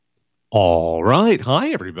All right. Hi,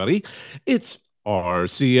 everybody. It's our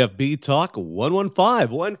CFB Talk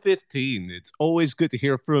 115, 115. It's always good to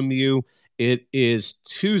hear from you. It is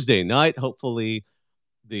Tuesday night. Hopefully,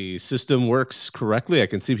 the system works correctly. I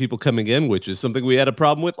can see people coming in, which is something we had a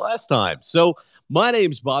problem with last time. So, my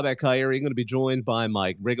name's Bob Ekhayeri. I'm going to be joined by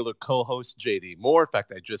my regular co host, JD Moore. In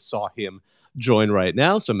fact, I just saw him join right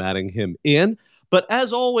now, so I'm adding him in. But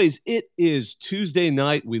as always, it is Tuesday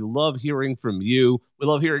night. We love hearing from you. We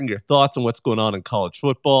love hearing your thoughts on what's going on in college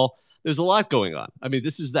football. There's a lot going on. I mean,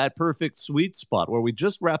 this is that perfect sweet spot where we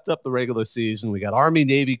just wrapped up the regular season. We got Army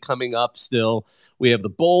Navy coming up still. We have the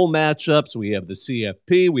bowl matchups. We have the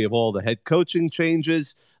CFP. We have all the head coaching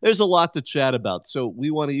changes. There's a lot to chat about. So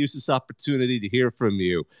we want to use this opportunity to hear from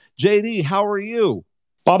you. JD, how are you?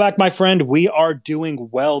 Ballback, my friend, we are doing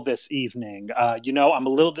well this evening. I'm a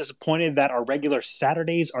little disappointed that our regular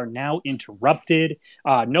Saturdays are now interrupted.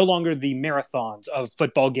 No longer the marathons of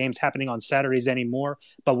football games happening on Saturdays anymore,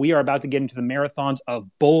 but we are about to get into the marathons of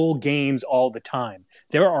bowl games all the time.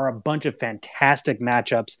 There are a bunch of fantastic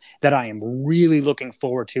matchups that I am really looking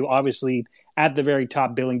forward to. Obviously, at the very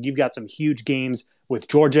top billing, you've got some huge games with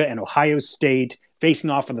Georgia and Ohio State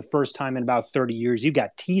facing off for the first time in about 30 years. You've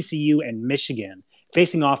got TCU and Michigan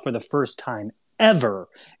facing off for the first time ever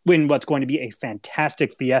in what's going to be a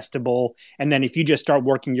fantastic Fiesta Bowl. And then if you just start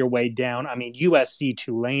working your way down, I mean, USC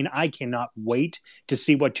Tulane, I cannot wait to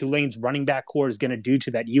see what Tulane's running back core is going to do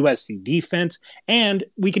to that USC defense. And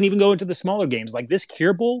we can even go into the smaller games like this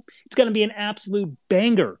Cure Bowl. It's going to be an absolute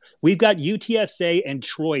banger. We've got UTSA and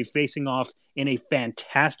Troy facing off in a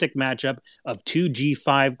fantastic matchup of two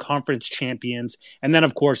G5 conference champions. And then,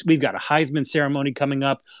 of course, we've got a Heisman ceremony coming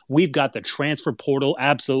up. We've got the transfer portal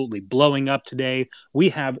absolutely blowing up today. We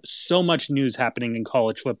have so much news happening in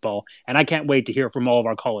college football, and I can't wait to hear from all of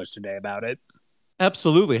our callers today about it.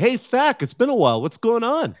 Absolutely. Hey, Thack, it's been a while. What's going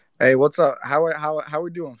on? Hey, what's up? How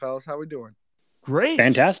we doing, fellas? How we doing? Great.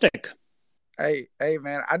 Fantastic. Hey,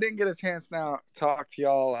 man. I didn't get a chance now to talk to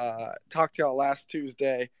y'all last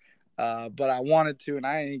Tuesday, but I wanted to, and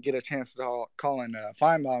I didn't get a chance to call in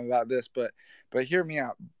Feinbaum about this. But hear me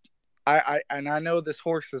out. I know this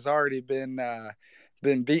horse has already been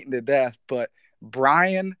beaten to death, but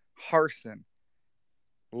Brian Harsin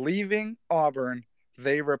leaving Auburn,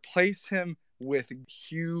 they replace him with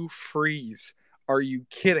Hugh Freeze. Are you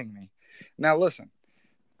kidding me? Now listen,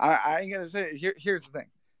 I ain't gonna say it. Here's the thing.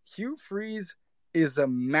 Hugh Freeze is a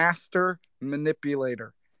master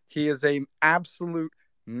manipulator. He is a absolute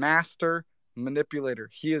master manipulator.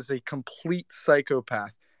 He is a complete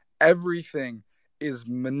psychopath. Everything is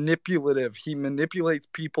manipulative. He manipulates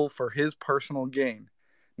people for his personal gain.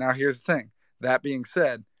 Now here's the thing. That being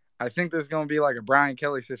said, I think there's going to be like a Brian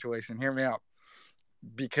Kelly situation. Hear me out.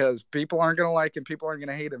 Because people aren't going to like him, people aren't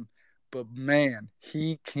going to hate him. But man,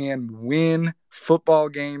 he can win football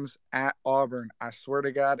games at Auburn. I swear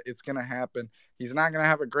to God, it's going to happen. He's not going to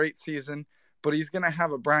have a great season, but he's going to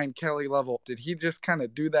have a Brian Kelly level. Did he just kind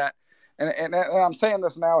of do that? And I'm saying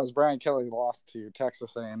this now as Brian Kelly lost to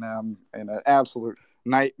Texas A&M in an absolute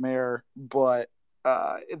nightmare. But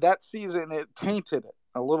that season, it tainted it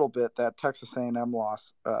a little bit, that Texas A&M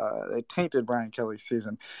loss. It tainted Brian Kelly's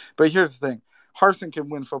season. But here's the thing. Harsin can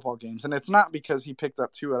win football games, and it's not because he picked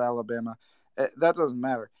up 2 at Alabama. That doesn't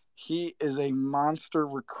matter. He is a monster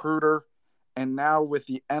recruiter, and now with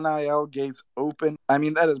the NIL gates open, I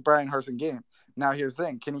mean, that is Brian Harsin game. Now, here's the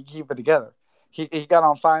thing. Can he keep it together? He got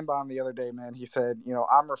on Feinbaum the other day, man. He said,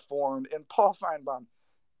 I'm reformed. And Paul Feinbaum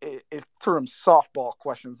it threw him softball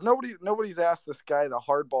questions. Nobody's asked this guy the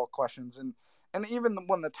hardball questions. And even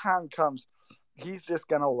when the time comes, he's just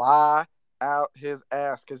going to lie out his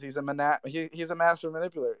ass because he's a master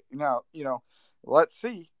manipulator. Let's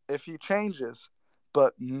see if he changes.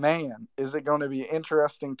 But man, is it going to be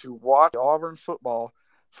interesting to watch Auburn football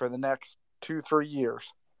for the next 2-3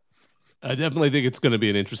 years. I definitely think it's going to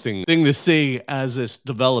be an interesting thing to see as this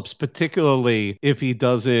develops, particularly if he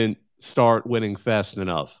doesn't start winning fast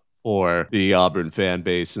enough for the Auburn fan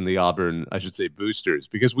base and the Auburn, I should say, boosters,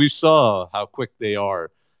 because we saw how quick they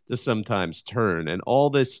are to sometimes turn, and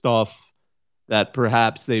all this stuff that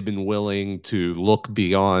perhaps they've been willing to look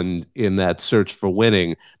beyond in that search for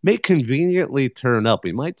winning may conveniently turn up.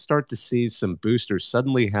 We might start to see some boosters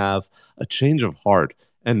suddenly have a change of heart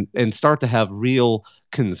and start to have real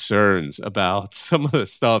concerns about some of the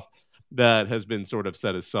stuff that has been sort of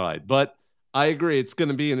set aside. But I agree, it's going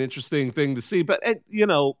to be an interesting thing to see. But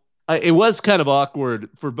it was kind of awkward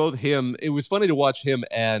for both him. It was funny to watch him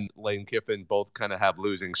and Lane Kiffin both kind of have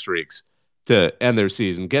losing streaks to end their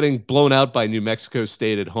season, getting blown out by New Mexico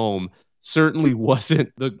State at home certainly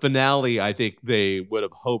wasn't the finale I think they would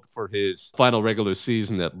have hoped for his final regular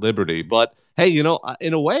season at Liberty. But hey,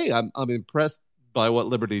 in a way, I'm impressed by what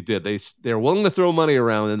Liberty did. They're willing to throw money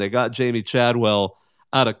around, and they got Jamie Chadwell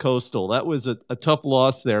out of Coastal. That was a tough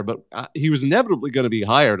loss there, but he was inevitably going to be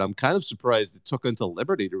hired. I'm kind of surprised it took until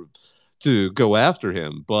Liberty to go after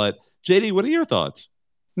him. But JD, what are your thoughts?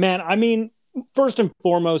 Man, I mean, first and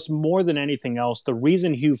foremost, more than anything else, the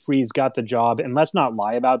reason Hugh Freeze got the job, and let's not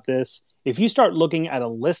lie about this, if you start looking at a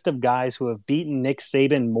list of guys who have beaten Nick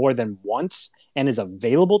Saban more than once and is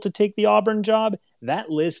available to take the Auburn job,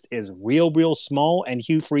 that list is real small, and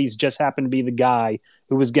Hugh Freeze just happened to be the guy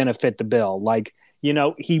who was going to fit the bill. Like,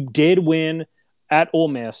 he did win at Ole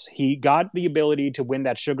Miss. He got the ability to win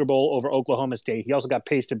that Sugar Bowl over Oklahoma State. He also got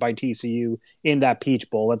pasted by TCU in that Peach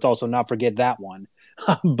Bowl. Let's also not forget that one.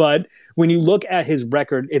 But when you look at his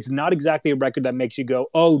record, it's not exactly a record that makes you go,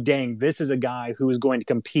 oh, dang, this is a guy who is going to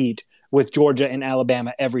compete with Georgia and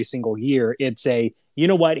Alabama every single year. It's you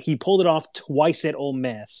know what? He pulled it off twice at Ole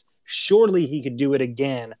Miss. Surely he could do it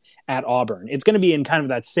again at Auburn. It's going to be in kind of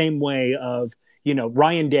that same way of,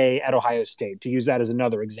 Ryan Day at Ohio State, to use that as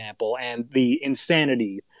another example. And the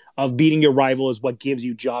insanity of beating your rival is what gives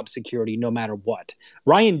you job security no matter what.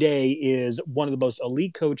 Ryan Day is one of the most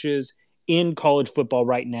elite coaches in college football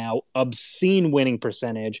right now, obscene winning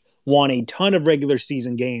percentage, won a ton of regular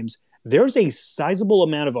season games. There's a sizable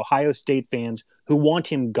amount of Ohio State fans who want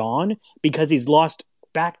him gone because he's lost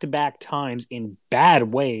back-to-back times in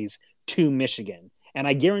bad ways to Michigan. And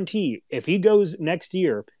I guarantee you, if he goes next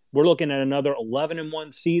year, we're looking at another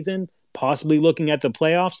 11-1 season, possibly looking at the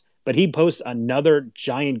playoffs, but he posts another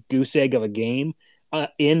giant goose egg of a game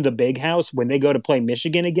in the Big House when they go to play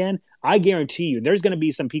Michigan again. I guarantee you there's going to be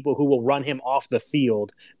some people who will run him off the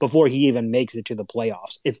field before he even makes it to the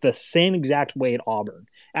playoffs. It's the same exact way at Auburn.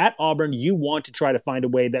 At Auburn, you want to try to find a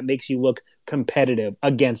way that makes you look competitive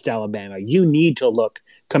against Alabama. You need to look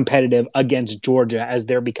competitive against Georgia as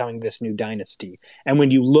they're becoming this new dynasty. And when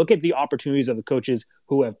you look at the opportunities of the coaches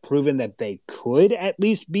who have proven that they could at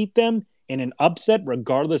least beat them in an upset,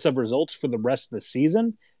 regardless of results for the rest of the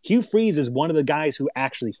season, Hugh Freeze is one of the guys who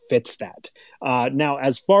actually fits that. Now,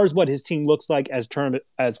 as far as what his team looks like as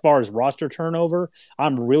far as roster turnover,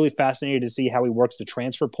 I'm really fascinated to see how he works the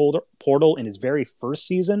transfer portal in his very first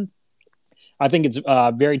season. I think it's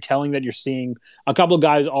very telling that you're seeing a couple of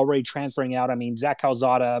guys already transferring out. I mean, Zach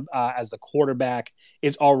Calzada as the quarterback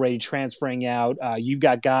is already transferring out. You've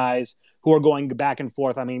got guys who are going back and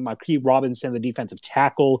forth. I mean, Marquis Robinson, the defensive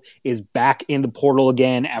tackle, is back in the portal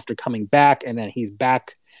again after coming back, and then he's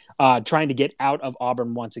back trying to get out of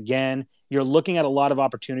Auburn once again. You're looking at a lot of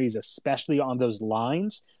opportunities, especially on those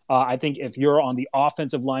lines. I think if you're on the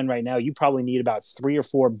offensive line right now, you probably need about 3 or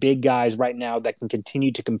 4 big guys right now that can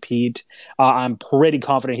continue to compete. I'm pretty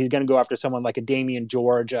confident he's going to go after someone like a Damian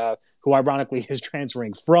George, who ironically is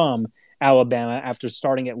transferring from Alabama after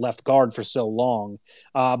starting at left guard for so long.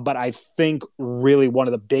 But I think really one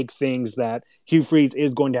of the big things that Hugh Freeze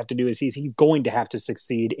is going to have to do is he's going to have to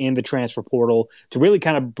succeed in the transfer portal to really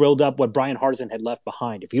kind of build up what Brian Harsin had left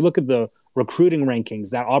behind. If you look at the recruiting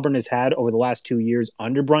rankings that Auburn has had over the last 2 years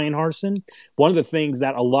under Brian Harsin, one of the things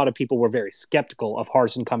that a lot of people were very skeptical of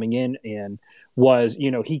Harsin coming in was,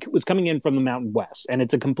 he was coming in from the Mountain West, and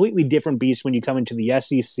it's a completely different beast when you come into the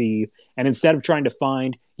SEC, and instead of trying to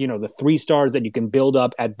find, the 3 stars that you can build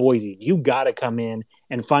up at Boise, you got to come in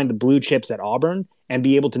and find the blue chips at Auburn and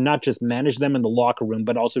be able to not just manage them in the locker room,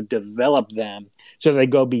 but also develop them so they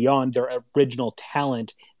go beyond their original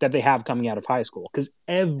talent that they have coming out of high school. Because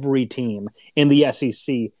every team in the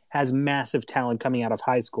SEC has massive talent coming out of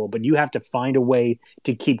high school, but you have to find a way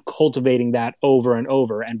to keep cultivating that over and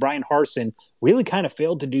over. And Brian Harsin really kind of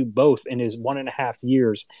failed to do both in his 1.5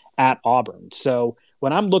 years at Auburn. So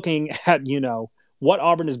when I'm looking at, what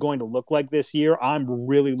Auburn is going to look like this year, I'm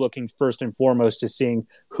really looking first and foremost to seeing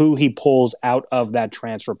who he pulls out of that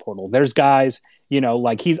transfer portal. There's guys,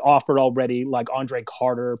 like he's offered already, like Andre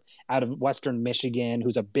Carter out of Western Michigan,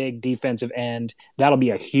 who's a big defensive end. That'll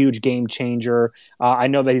be a huge game changer. I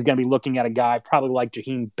know that he's going to be looking at a guy probably like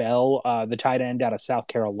Jaheim Bell, the tight end out of South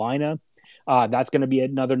Carolina. That's going to be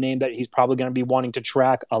another name that he's probably going to be wanting to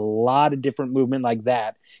track. A lot of different movement like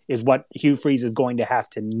that is what Hugh Freeze is going to have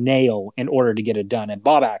to nail in order to get it done. And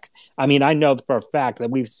Bobak, I mean, I know for a fact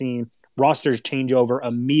that we've seen rosters change over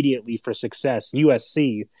immediately for success.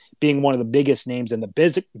 USC being one of the biggest names and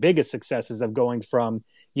the biggest successes of going from,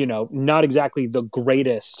 not exactly the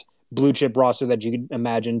greatest blue chip roster that you could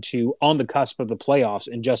imagine to on the cusp of the playoffs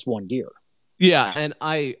in just 1 year. Yeah, and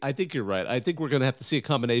I think you're right. I think we're going to have to see a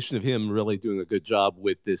combination of him really doing a good job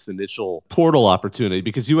with this initial portal opportunity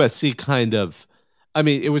because USC kind of I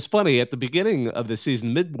mean, it was funny at the beginning of the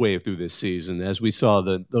season, midway through this season, as we saw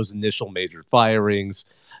those initial major firings,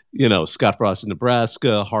 Scott Frost in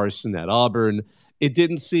Nebraska, Harsin at Auburn. It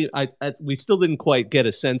didn't seem we still didn't quite get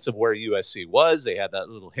a sense of where USC was. They had that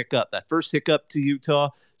little hiccup, that first hiccup to Utah.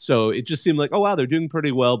 So it just seemed like, oh wow, they're doing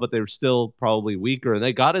pretty well, but they were still probably weaker. And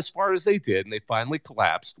they got as far as they did, and they finally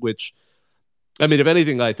collapsed, which I mean, if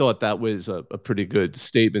anything, I thought that was a pretty good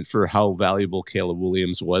statement for how valuable Caleb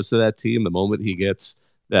Williams was to that team. The moment he gets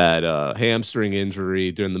that hamstring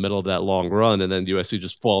injury during the middle of that long run, and then USC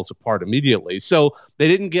just falls apart immediately. So they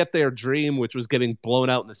didn't get their dream, which was getting blown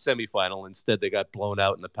out in the semifinal. Instead, they got blown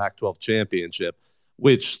out in the Pac-12 championship,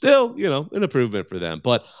 which still, an improvement for them.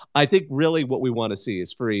 But I think really what we want to see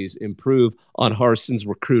is Freeze improve on Harsin's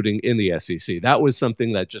recruiting in the SEC. That was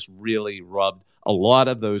something that just really rubbed a lot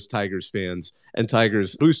of those Tigers fans and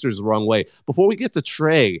Tigers boosters the wrong way. Before we get to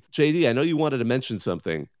Trey, JD, I know you wanted to mention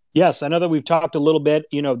something. Yes, I know that we've talked a little bit.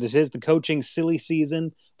 This is the coaching silly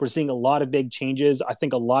season. We're seeing a lot of big changes. I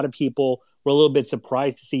think a lot of people were a little bit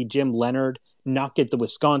surprised to see Jim Leonhard not get the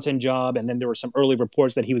Wisconsin job. And then there were some early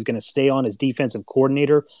reports that he was going to stay on as defensive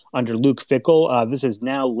coordinator under Luke Fickell. This is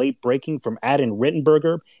now late breaking from Adam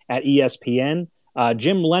Rittenberger at ESPN.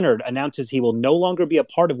 Jim Leonhard announces he will no longer be a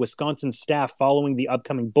part of Wisconsin's staff following the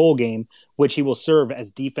upcoming bowl game, which he will serve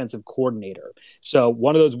as defensive coordinator. So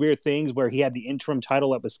one of those weird things where he had the interim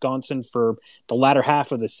title at Wisconsin for the latter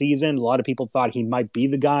half of the season. A lot of people thought he might be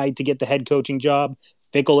the guy to get the head coaching job.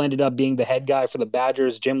 Fickell ended up being the head guy for the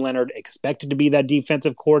Badgers. Jim Leonhard expected to be that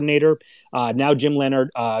defensive coordinator. Now Jim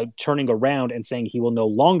Leonhard turning around and saying he will no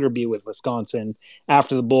longer be with Wisconsin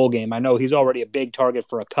after the bowl game. I know he's already a big target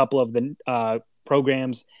for a couple of the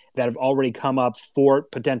programs that have already come up for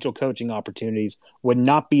potential coaching opportunities. Would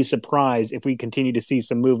not be surprised if we continue to see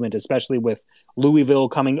some movement, especially with Louisville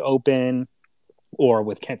coming open or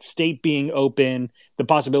with Kent State being open, the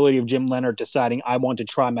possibility of Jim Leonhard deciding I want to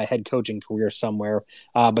try my head coaching career somewhere.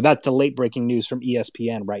 But that's the late breaking news from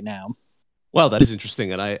ESPN right now. Well, that is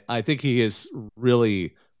interesting. And I think he is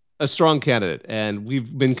really a strong candidate, and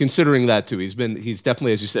we've been considering that too. He's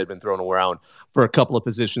definitely, as you said, been thrown around for a couple of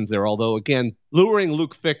positions there. Although, again, luring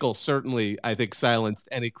Luke Fickell certainly, I think, silenced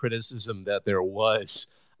any criticism that there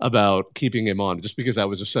was about keeping him on, just because that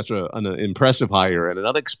was such an impressive hire and an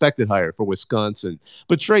unexpected hire for Wisconsin.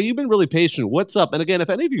 But Trey, you've been really patient. What's up? And again,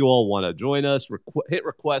 if any of you all want to join us, hit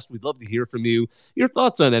request. We'd love to hear from you. Your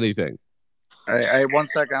thoughts on anything? Hey, 1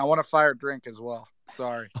 second. I want a fire drink as well.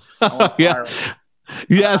 Sorry. I want yeah.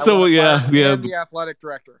 Yeah, the athletic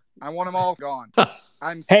director. I want them all gone.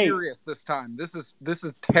 I'm serious this time. This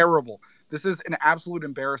is terrible. This is an absolute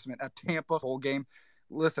embarrassment. A Tampa bowl game.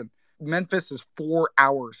 Listen, Memphis is 4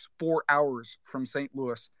 hours from St.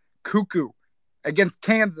 Louis. Cuckoo against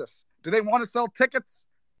Kansas. Do they want to sell tickets?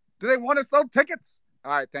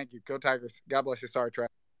 All right, thank you. Go Tigers. God bless you. Sorry, Trey.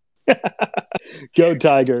 Go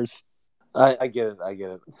Tigers. I get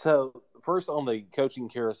it. So first on the coaching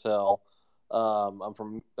carousel, I'm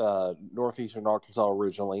from northeastern Arkansas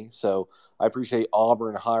originally, so I appreciate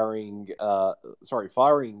Auburn firing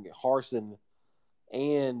Harsin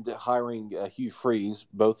and hiring Hugh Freeze,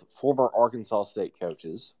 both former Arkansas State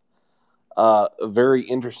coaches. A very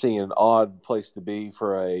interesting and odd place to be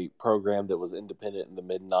for a program that was independent in the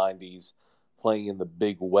mid-'90s, playing in the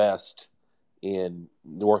Big West in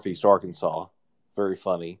northeast Arkansas. Very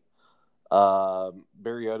funny.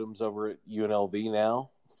 Barry Odom's over at UNLV now,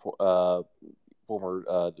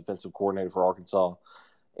 former defensive coordinator for Arkansas.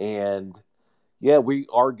 And, yeah, we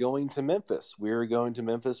are going to Memphis. We are going to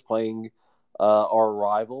Memphis playing our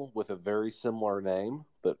rival with a very similar name,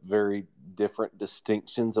 but very different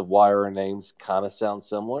distinctions of why our names kind of sound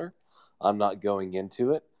similar. I'm not going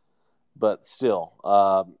into it. But still,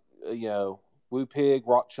 Woo Pig,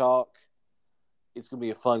 Rock Chalk, it's going to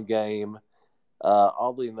be a fun game.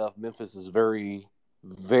 Oddly enough, Memphis is very,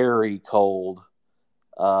 very cold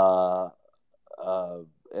at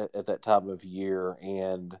that time of year.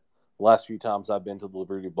 And the last few times I've been to the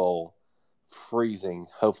Liberty Bowl, freezing.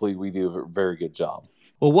 Hopefully we do a very good job.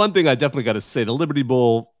 Well, one thing I definitely got to say, the Liberty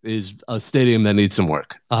Bowl is a stadium that needs some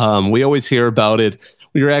work. We always hear about it.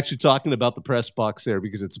 We were actually talking about the press box there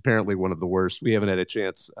because it's apparently one of the worst. We haven't had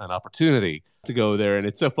an opportunity to go there. And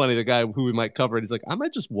it's so funny, the guy who we might cover it, he's like, I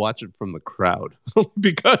might just watch it from the crowd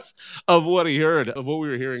because of what he heard, of what we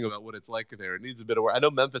were hearing about what it's like there. It needs a bit of work. I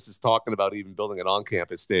know Memphis is talking about even building an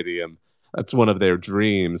on-campus stadium. That's one of their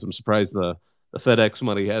dreams. I'm surprised the FedEx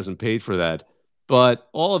money hasn't paid for that. But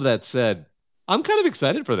all of that said, I'm kind of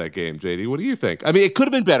excited for that game, JD. What do you think? I mean, it could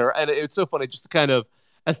have been better. And it's so funny, just to kind of,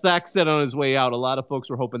 as Thack said on his way out, a lot of folks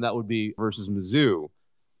were hoping that would be versus Mizzou.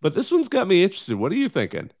 But this one's got me interested. What are you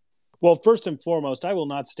thinking? Well, first and foremost, I will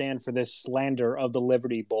not stand for this slander of the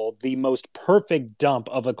Liberty Bowl, the most perfect dump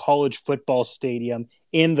of a college football stadium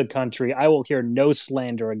in the country. I will hear no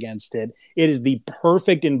slander against it. It is the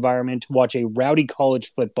perfect environment to watch a rowdy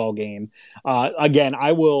college football game. Again,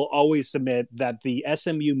 I will always submit that the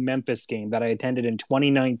SMU Memphis game that I attended in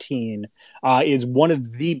 2019 is one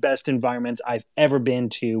of the best environments I've ever been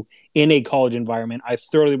to in a college environment. I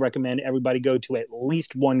thoroughly recommend everybody go to at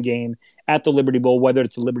least one game at the Liberty Bowl, whether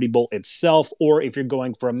it's the Liberty Bowl itself or if you're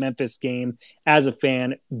going for a Memphis game as a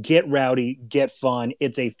fan. Get rowdy, get fun.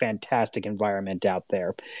 It's a fantastic environment out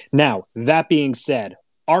there. Now, that being said,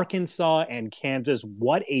 Arkansas and Kansas,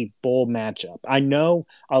 what a bowl matchup. I know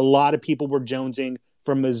a lot of people were jonesing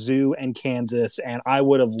for Mizzou and Kansas, and I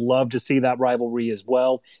would have loved to see that rivalry as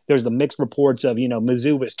well. There's the mixed reports of,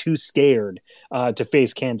 Mizzou was too scared to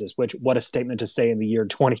face Kansas, which, what a statement to say in the year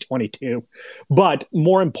 2022. But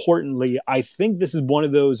more importantly, I think this is one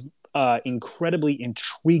of those incredibly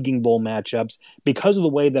intriguing bowl matchups because of the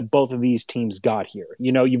way that both of these teams got here.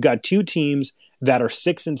 You've got two teams that are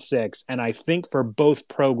 6-6, and I think for both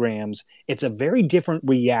programs, it's a very different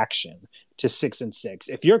reaction to 6-6.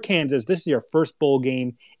 If you're Kansas, this is your first bowl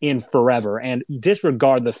game in forever, and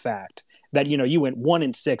disregard the fact that you went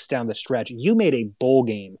 1-6 down the stretch. You made a bowl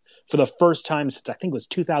game for the first time since I think it was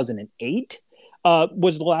 2008.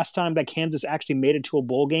 Was the last time that Kansas actually made it to a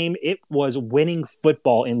bowl game. It was winning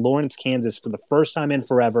football in Lawrence, Kansas for the first time in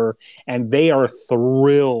forever, and they are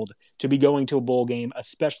thrilled to be going to a bowl game,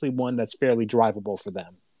 especially one that's fairly drivable for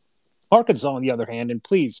them. Arkansas, on the other hand, and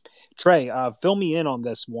please, Trey, fill me in on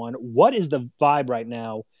this one. What is the vibe right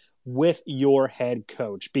now with your head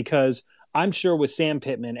coach? Because I'm sure with Sam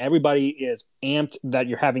Pittman, everybody is amped that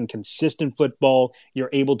you're having consistent football. You're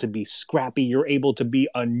able to be scrappy. You're able to be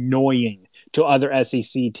annoying to other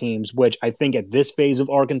SEC teams, which I think at this phase of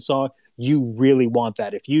Arkansas, you really want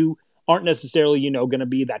that. If you aren't necessarily, going to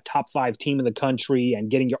be that top 5 team in the country and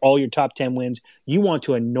getting all your top 10 wins, you want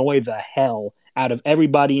to annoy the hell out of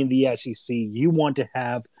everybody in the SEC. You want to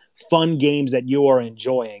have fun games that you are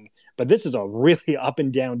enjoying. But this is a really up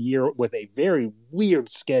and down year with a very weird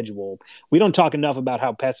schedule. We don't talk enough about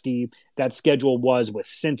how pesky that schedule was with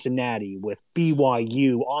Cincinnati, with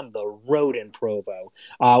BYU on the road in Provo,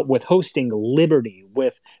 with hosting Liberty,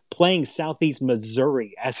 with playing Southeast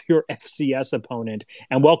Missouri as your FCS opponent,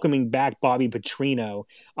 and welcoming back Bobby Petrino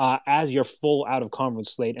as your full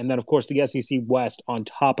out-of-conference slate. And then, of course, the SEC West on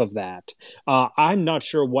top of that. I'm not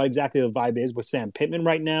sure what exactly the vibe is with Sam Pittman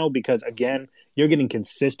right now because, again, you're getting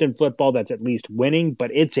consistent football that's at least winning,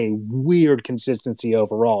 but it's a weird consistency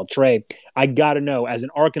overall. Trey, I got to know, as an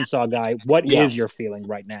Arkansas guy, what is your feeling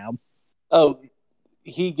right now? Oh,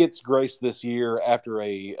 he gets graced this year after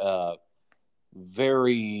a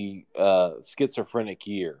very schizophrenic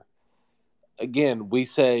year. Again, we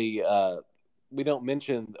say we don't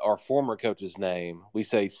mention our former coach's name. We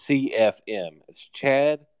say CFM. It's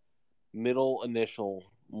Chad Middle Initial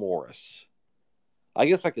Morris. I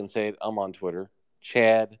guess I can say it. I'm on Twitter.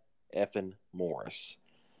 Chad effing Morris.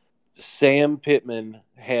 Sam Pittman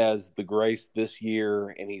has the grace this year,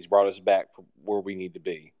 and he's brought us back from where we need to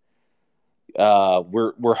be.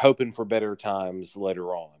 We're hoping for better times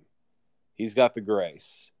later on. He's got the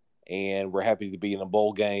grace, and we're happy to be in a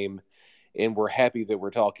bowl game, and we're happy that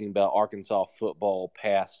we're talking about Arkansas football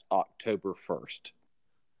past October 1st.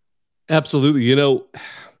 Absolutely.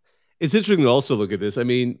 It's interesting to also look at this. I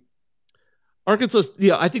mean, Arkansas,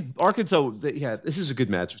 I think Arkansas, this is a good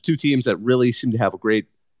match of two teams that really seem to have a great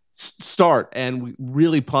start and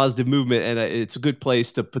really positive movement, and it's a good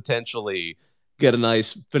place to potentially get a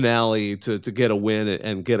nice finale to get a win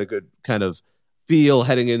and get a good kind of feel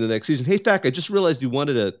heading into the next season. Hey, Thack, I just realized you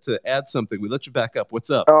wanted to add something. We let you back up. What's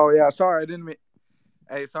up? Oh yeah, sorry, I didn't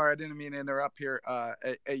mean to interrupt here.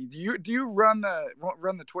 Do you run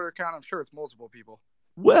the Twitter account? I'm sure it's multiple people.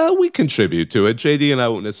 Well, we contribute to it. JD and I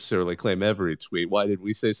won't necessarily claim every tweet. Why did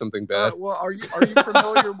we say something bad? Well, are you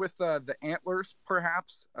familiar with the Antlers,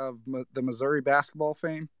 perhaps, of the Missouri basketball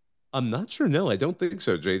fame? I'm not sure. No, I don't think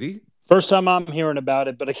so, JD. First time I'm hearing about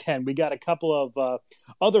it, but again, we got a couple of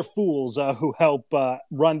other fools who help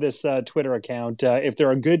run this Twitter account. If there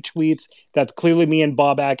are good tweets, that's clearly me and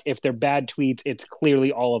Bobak. If they're bad tweets, it's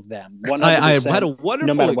clearly all of them. I had a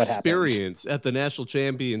wonderful experience at the national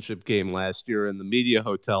championship game last year in the media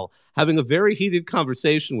hotel, having a very heated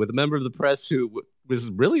conversation with a member of the press who was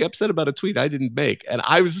really upset about a tweet I didn't make. And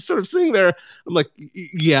I was just sort of sitting there. I'm like,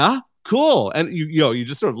 yeah, cool. And you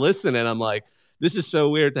just sort of listen, and I'm like, this is so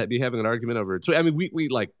weird to be having an argument over it. So, I mean, we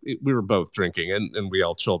were both drinking and we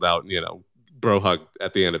all chilled out and, bro hug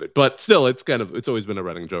at the end of it. But still, it's always been a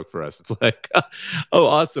running joke for us. It's like, oh,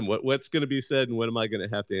 awesome. What's going to be said and what am I going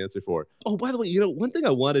to have to answer for? Oh, by the way, one thing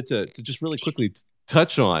I wanted to just really quickly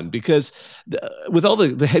touch on, because with all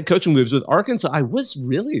the head coaching moves with Arkansas, I was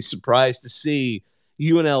really surprised to see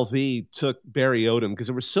UNLV took Barry Odom, because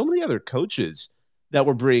there were so many other coaches that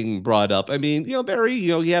were being brought up. I mean, Barry,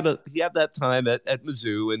 he had that time at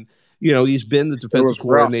Mizzou, and he's been the defensive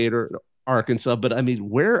coordinator at Arkansas. But I mean,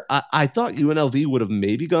 I thought UNLV would have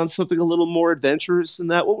maybe gone something a little more adventurous than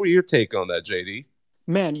that. What were your take on that, JD?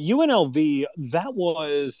 Man, UNLV, that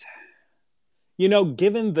was,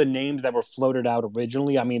 given the names that were floated out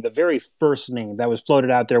originally, I mean, the very first name that was floated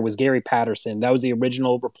out there was Gary Patterson. That was the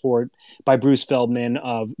original report by Bruce Feldman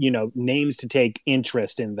of, names to take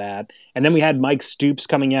interest in that. And then we had Mike Stoops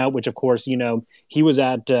coming out, which, of course, he was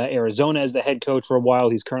at Arizona as the head coach for a while.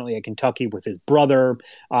 He's currently at Kentucky with his brother.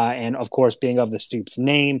 And, of course, being of the Stoops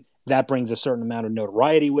name, that brings a certain amount of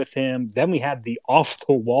notoriety with him. Then we had the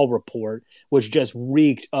off-the-wall report, which just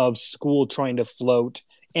reeked of school trying to float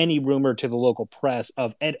any rumor to the local press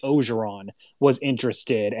of Ed Ogeron was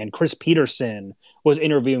interested and Chris Peterson was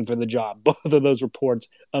interviewing for the job. Both of those reports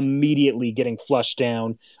immediately getting flushed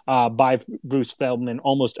down by Bruce Feldman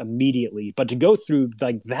almost immediately. But to go through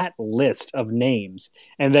like that list of names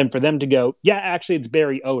and then for them to go, yeah, actually it's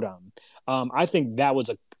Barry Odom. I think that was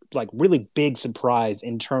a really big surprise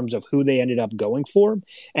in terms of who they ended up going for.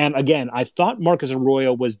 And again, I thought Marcus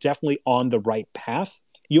Arroyo was definitely on the right path.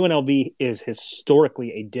 UNLV is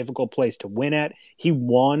historically a difficult place to win at. He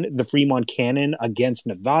won the Fremont Cannon against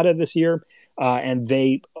Nevada this year. And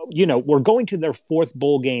they, were going to their fourth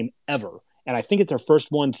bowl game ever. And I think it's their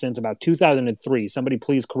first one since about 2003. Somebody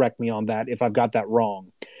please correct me on that if I've got that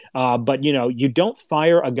wrong. But, you don't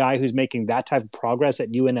fire a guy who's making that type of progress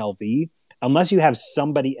at UNLV unless you have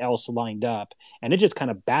somebody else lined up. And it just kind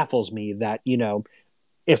of baffles me that,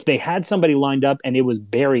 if they had somebody lined up and it was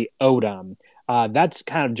Barry Odom, that's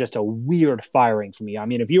kind of just a weird firing for me. I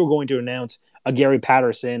mean, if you were going to announce a Gary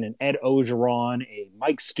Patterson, an Ed Ogeron, a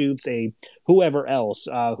Mike Stoops, a whoever else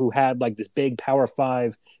who had this big Power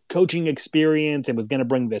 5 coaching experience and was going to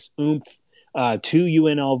bring this oomph to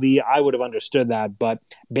UNLV, I would have understood that. But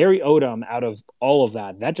Barry Odom, out of all of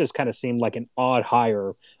that just kind of seemed like an odd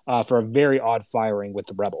hire for a very odd firing with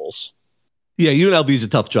the Rebels. Yeah, UNLV is a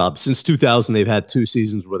tough job. Since 2000, they've had 2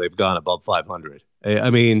 seasons where they've gone above 500.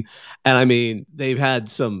 I mean, they've had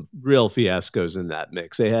some real fiascos in that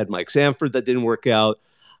mix. They had Mike Sanford that didn't work out.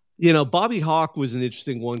 Bobby Hawk was an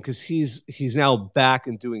interesting one because he's now back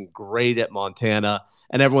and doing great at Montana,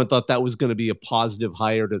 and everyone thought that was going to be a positive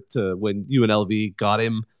hire to when UNLV got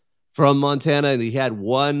him from Montana, and he had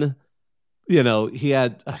one. He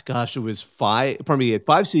had it was 5. He had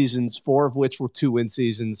 5 seasons, 4 of which were 2-win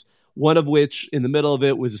seasons. One of which, in the middle of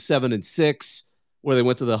it, was a 7-6, where they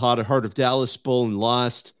went to the Heart of Dallas Bowl and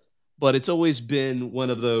lost. But it's always been one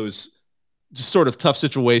of those just sort of tough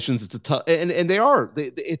situations. It's a tough, and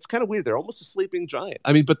it's kind of weird. They're almost a sleeping giant.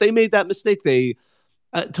 I mean, but they made that mistake.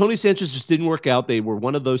 Tony Sanchez just didn't work out. They were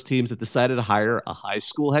one of those teams that decided to hire a high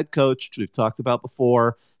school head coach, which we've talked about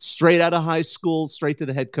before, straight out of high school, straight to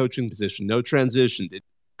the head coaching position, no transition.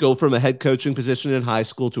 Go from a head coaching position in high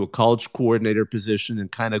school to a college coordinator position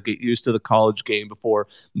and kind of get used to the college game before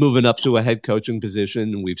moving up to a head coaching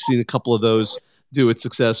position. And we've seen a couple of those do it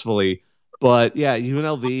successfully. But yeah,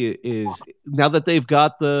 UNLV is, now that they've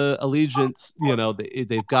got the Allegiance,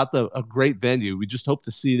 they've got a great venue. We just hope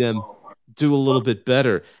to see them do a little bit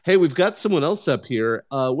better. Hey, we've got someone else up here.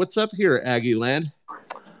 What's up here, Aggie Land?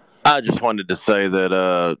 I just wanted to say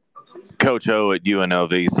that Coach O at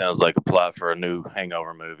UNLV sounds like a plot for a new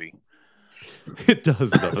Hangover movie. It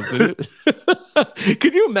does, doesn't it?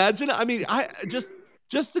 Can you imagine? I mean, I just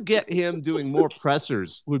to get him doing more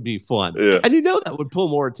pressers would be fun. Yeah. And that would pull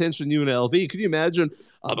more attention to UNLV. Can you imagine?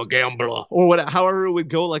 I'm a gambler, or however it would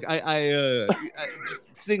go. Like I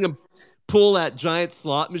just seeing him pull that giant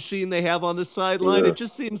slot machine they have on the sideline. Yeah. It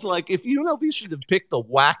just seems like if UNLV should have picked the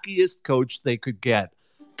wackiest coach they could get,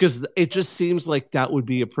 because it just seems like that would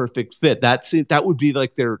be a perfect fit. That would be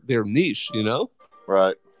like their niche,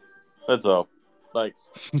 Right. That's all. Thanks.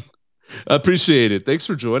 Appreciate it. Thanks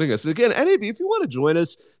for joining us. And again, any of you, if you want to join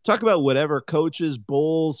us, talk about whatever, coaches,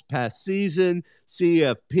 bowls, past season,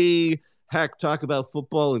 CFP, heck, talk about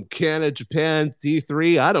football in Canada, Japan,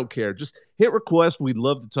 D3. I don't care. Just hit request. We'd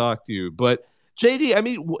love to talk to you. But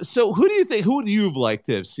JD, so who do you have liked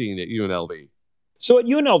to have seen at UNLV? So at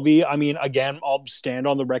UNLV, I mean, again, I'll stand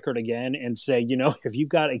on the record again and say, if you've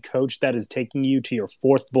got a coach that is taking you to your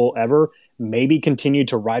fourth bowl ever, maybe continue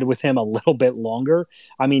to ride with him a little bit longer.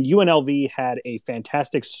 I mean, UNLV had a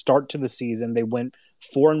fantastic start to the season. They went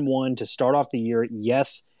 4-1 to start off the year.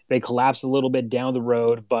 Yes, they collapsed a little bit down the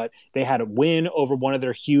road, but they had a win over one of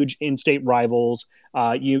their huge in-state rivals.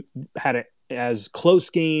 You had as close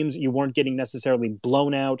games. You weren't getting necessarily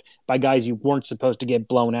blown out by guys you weren't supposed to get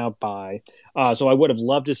blown out by. So I would have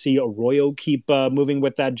loved to see Arroyo keep moving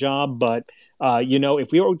with that job. But,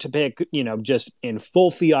 if we were to pick, just in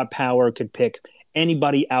full fiat power, could pick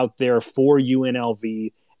anybody out there for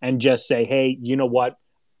UNLV and just say, hey, you know what?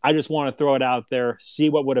 I just want to throw it out there, see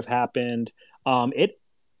what would have happened.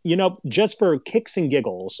 Just for kicks and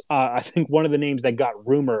giggles, I think one of the names that got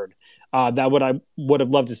rumored that what I would have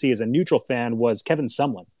loved to see as a neutral fan was Kevin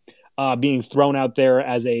Sumlin being thrown out there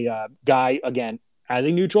as a guy, again, as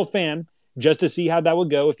a neutral fan, just to see how that would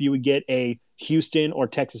go if you would get a Houston or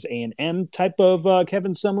Texas A&M type of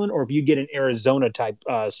Kevin Sumlin, or if you get an Arizona type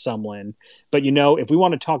Sumlin. But, if we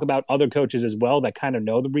want to talk about other coaches as well that kind of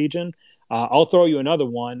know the region, I'll throw you another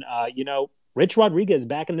one. Rich Rodriguez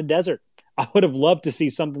back in the desert. I would have loved to see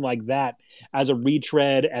something like that as a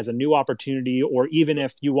retread, as a new opportunity, or even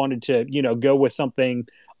if you wanted to, go with something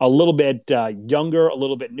a little bit younger, a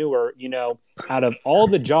little bit newer, out of all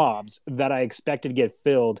the jobs that I expected to get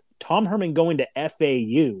filled, Tom Herman going to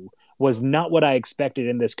FAU was not what I expected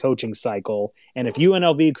in this coaching cycle. And if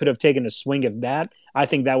UNLV could have taken a swing at that, I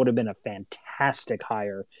think that would have been a fantastic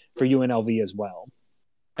hire for UNLV as well.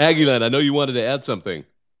 Aguilan, I know you wanted to add something.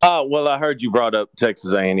 Well, I heard you brought up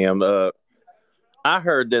Texas A&M. I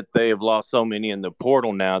heard that they have lost so many in the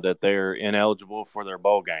portal now that they're ineligible for their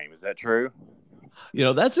bowl game. Is that true?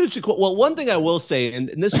 That's interesting. Well, one thing I will say, and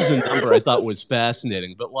this was a number I thought was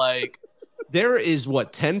fascinating, but there is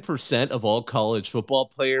 10% of all college football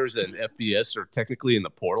players and FBS are technically in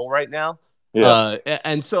the portal right now. Yeah.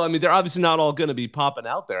 And so, they're obviously not all going to be popping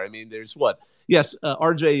out there. There's Yes,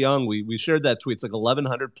 RJ Young, we shared that tweet. It's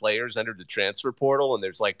 1,100 players entered the transfer portal, and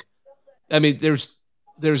there's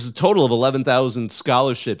a total of 11,000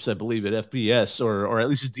 scholarships, I believe, at FBS or at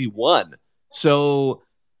least D1. So,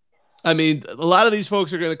 a lot of these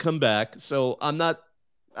folks are going to come back. So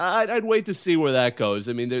I'd wait to see where that goes.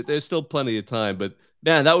 There's still plenty of time, but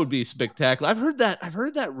man, that would be spectacular. I've heard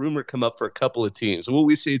that rumor come up for a couple of teams. Will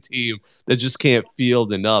we see a team that just can't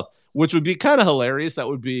field enough, which would be kind of hilarious. That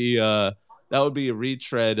would be a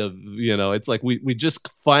retread of, it's like we just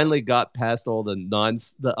finally got past all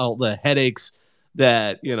the headaches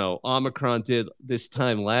that, Omicron did this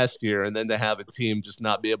time last year, and then to have a team just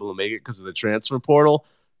not be able to make it because of the transfer portal,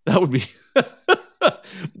 that would be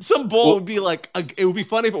some bowl would be it would be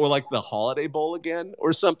funny if it were the Holiday Bowl again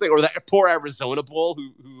or something, or that poor Arizona Bowl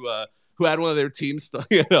who had one of their teams,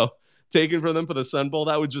 taken from them for the Sun Bowl.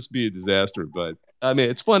 That would just be a disaster. But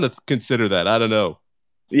it's fun to consider that. I don't know.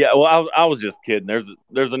 Yeah, well, I was just kidding.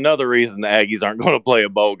 There's another reason the Aggies aren't going to play a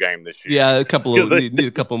bowl game this year. Yeah, need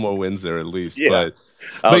a couple more wins there at least. Yeah.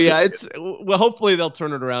 But yeah, hopefully they'll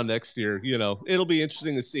turn it around next year. It'll be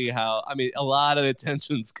interesting to see how. A lot of the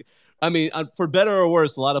attention's. For better or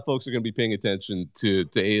worse, a lot of folks are going to be paying attention to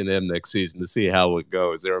A&M next season to see how it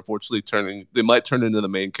goes. They're unfortunately they might turn into the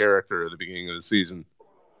main character at the beginning of the season.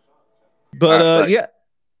 But yeah.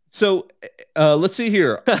 So let's see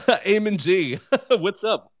here. Eamon G, what's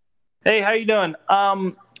up? Hey, how you doing?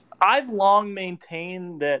 I've long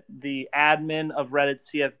maintained that the admin of Reddit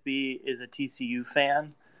CFB is a TCU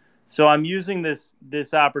fan. So I'm using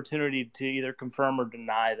this opportunity to either confirm or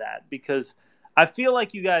deny that, because I feel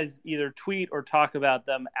like you guys either tweet or talk about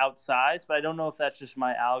them outsized, but I don't know if that's just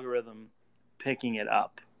my algorithm picking it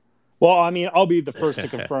up. Well, I'll be the first to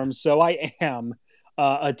confirm. So I am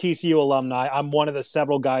a TCU alumni. I'm one of the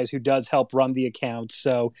several guys who does help run the account.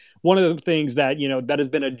 So one of the things that, that has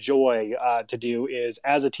been a joy to do is,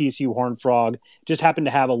 as a TCU Horned Frog, just happen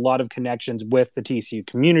to have a lot of connections with the TCU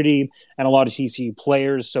community and a lot of TCU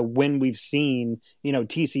players. So when we've seen,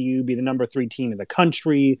 TCU be the number 3 team in the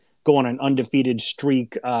country, go on an undefeated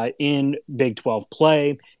streak in Big 12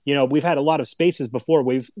 play, we've had a lot of spaces before.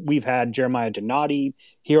 We've had Jeremiah Donati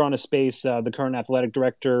here on a space, the current athletic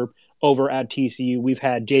director over at TCU. We've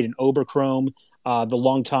had Jaden Oberchrome, the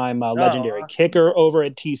longtime legendary kicker over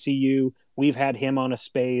at TCU. We've had him on a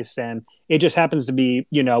space, and it just happens to be,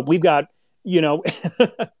 we've got,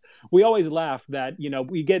 we always laugh that,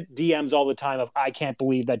 we get DMs all the time of, I can't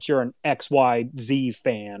believe that you're an XYZ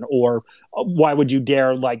fan, or why would you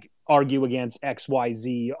dare argue against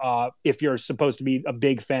XYZ if you're supposed to be a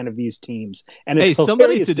big fan of these teams. And it's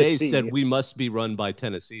somebody today said we must be run by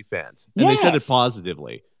Tennessee fans, and they said it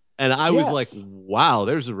positively. And I was like, Yes. wow,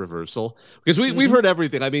 there's a reversal. Because we've heard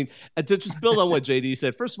everything. I mean, and to just build on what JD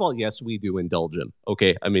said, first of all, yes, we do indulge him.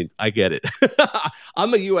 Okay. I mean, I get it.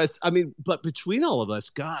 I'm a US, I mean, but between all of us,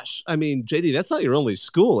 gosh, I mean, JD, that's not your only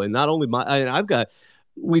school. And not only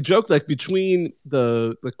we joke like between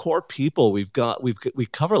the core people we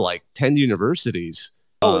cover like 10 universities.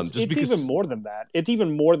 It's even more than that. It's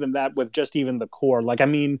even more than that with just even the core. Like, I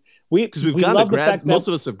mean, we love the fact that most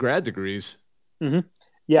of us have grad degrees. Mm-hmm.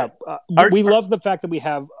 Yeah, we love the fact that we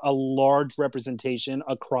have a large representation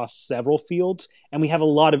across several fields, and we have a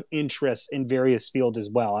lot of interest in various fields as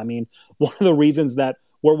well. I mean, one of the reasons that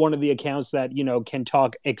we're one of the accounts that, can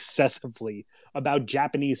talk excessively about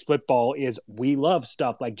Japanese football is we love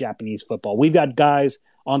stuff like Japanese football. We've got guys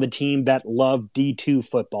on the team that love D2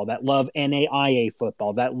 football, that love NAIA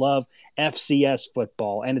football, that love FCS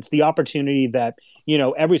football, and it's the opportunity that,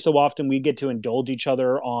 every so often we get to indulge each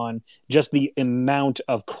other on just the amount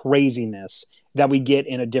of craziness that we get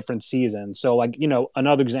in a different season. So like,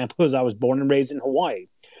 another example is I was born and raised in Hawaii.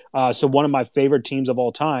 So one of my favorite teams of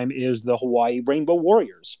all time is the Hawaii Rainbow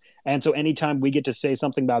Warriors. And so anytime we get to say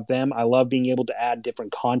something about them, I love being able to add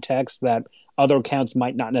different context that other accounts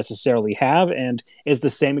might not necessarily have. And is the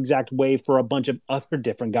same exact way for a bunch of other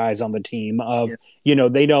different guys on the team of,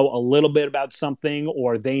 they know a little bit about something,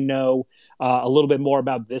 or they know a little bit more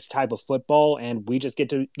about this type of football. And we just get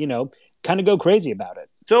to, kind of go crazy about it.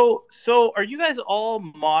 So are you guys all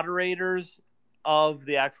moderators of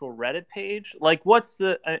the actual Reddit page? Like, what's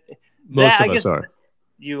the most of us are.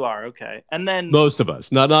 You are, okay. And then most of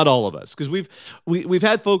us, not all of us, because we've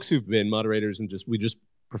had folks who've been moderators and we just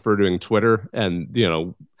prefer doing Twitter, and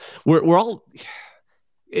we're all.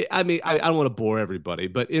 I mean, I don't want to bore everybody,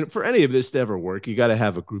 but for any of this to ever work, you got to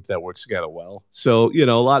have a group that works together well. So a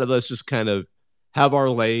lot of us just kind of have our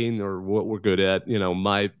lane or what we're good at.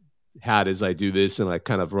 My hat is I do this, and I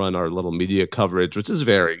kind of run our little media coverage, which is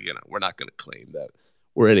very, we're not going to claim that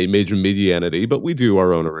we're any major media entity, but we do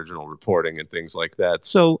our own original reporting and things like that.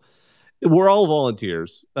 So we're all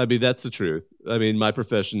volunteers. I mean, that's the truth. I mean, my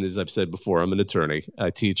profession, as I've said before, I'm an attorney. I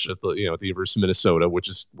teach at the University of Minnesota, which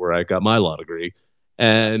is where I got my law degree.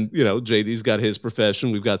 And, JD's got his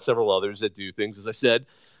profession. We've got several others that do things, as I said.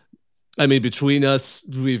 I mean, between us,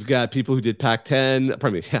 we've got people who did Pac-10.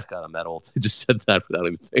 Pardon me. Yeah, God, I'm that old. I just said that without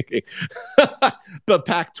even thinking. But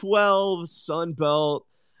Pac-12, Sun Belt,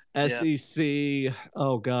 SEC,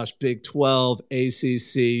 oh gosh, Big 12,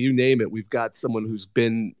 ACC, you name it. We've got someone who's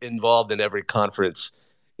been involved in every conference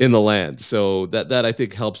in the land. So that I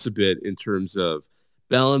think helps a bit in terms of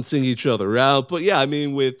balancing each other out. But yeah, I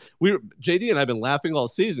mean, JD and I've been laughing all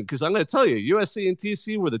season because I'm going to tell you, USC and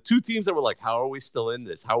TC were the two teams that were like, how are we still in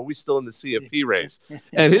this? How are we still in the CFP race?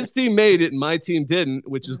 And his team made it and my team didn't,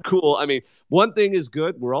 which is cool. I mean, one thing is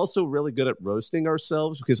good. We're also really good at roasting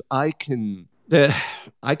ourselves because I can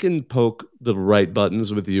poke the right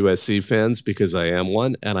buttons with the USC fans because I am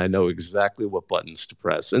one and I know exactly what buttons to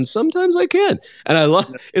press. And sometimes I can. And I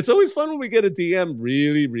love it's always fun when we get a DM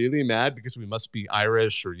really, really mad because we must be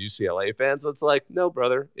Irish or UCLA fans. It's like, no,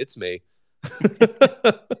 brother, it's me.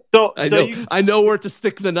 I know where to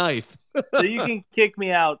stick the knife. So you can kick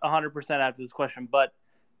me out 100% after this question, but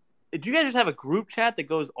do you guys just have a group chat that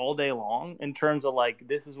goes all day long in terms of like,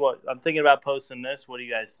 this is what I'm thinking about posting this? What do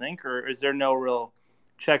you guys think? Or is there no real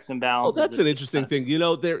checks and balances? Oh, that's an interesting thing.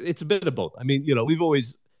 It's a bit of both. I mean, we've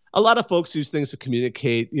always, a lot of folks use things to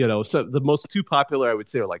communicate, so the most two popular, I would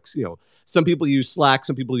say, are like, some people use Slack,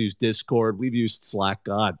 some people use Discord. We've used Slack,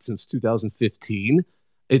 since 2015.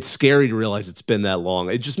 It's scary to realize it's been that long.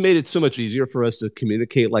 It just made it so much easier for us to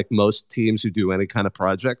communicate like most teams who do any kind of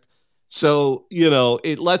project. So,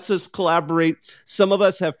 it lets us collaborate. Some of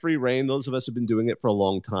us have free reign. Those of us have been doing it for a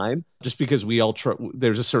long time just because we all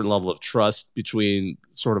there's a certain level of trust between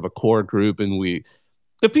sort of a core group. And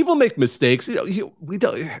if people make mistakes, we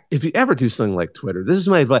don't, if you ever do something like Twitter, this is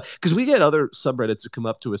my advice, because we get other subreddits that come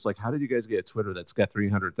up to us like, how did you guys get a Twitter that's got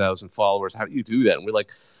 300,000 followers? How do you do that? And we're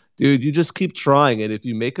like, dude, you just keep trying. And if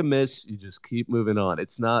you make a miss, you just keep moving on.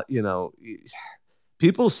 It's not,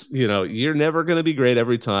 people, you're never going to be great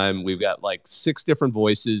every time. We've got like 6 different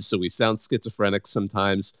voices, so we sound schizophrenic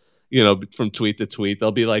sometimes, from tweet to tweet.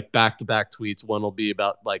 There'll be like back-to-back tweets. One will be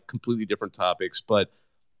about like completely different topics, but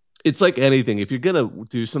it's like anything. If you're going to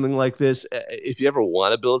do something like this, if you ever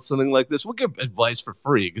want to build something like this, we'll give advice for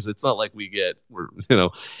free because it's not like you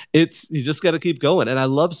just got to keep going. And I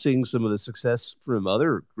love seeing some of the success from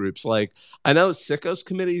other groups. Like I know Sickos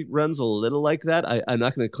Committee runs a little like that. I'm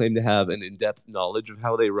not going to claim to have an in-depth knowledge of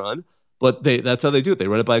how they run, But that's how they do it. They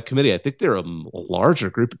run it by a committee. I think they're a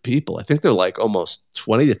larger group of people. I think they're like almost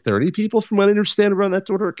 20 to 30 people from what I understand around that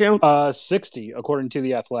Twitter account. 60, according to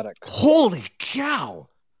The Athletic. Holy cow.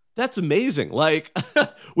 That's amazing. Like,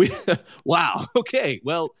 wow. Okay.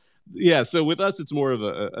 Well, yeah. So with us, it's more of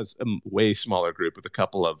a way smaller group with a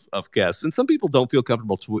couple of guests. And some people don't feel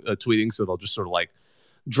comfortable tweeting, so they'll just sort of like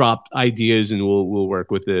drop ideas and we'll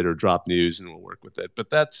work with it, or drop news and we'll work with it.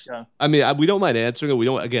 But that's, I mean, we don't mind answering it. We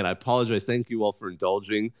don't, again, I apologize. Thank you all for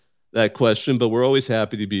indulging that question, but we're always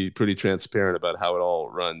happy to be pretty transparent about how it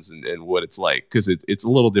all runs and what it's like, because it's a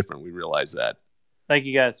little different. We realize that. Thank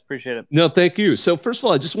you, guys. Appreciate it. No, thank you. So first of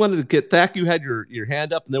all, I just wanted to get Thak, you had your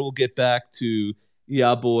hand up, and then we'll get back to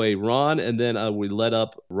boy Ron, and then we let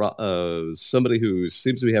up somebody who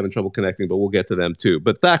seems to be having trouble connecting, but we'll get to them too.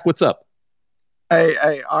 But Thak, what's up?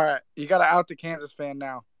 Hey, all right. You got to out the Kansas fan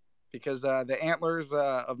now, because the Antlers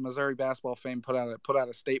of Missouri basketball fame put out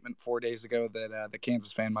a statement 4 days ago that the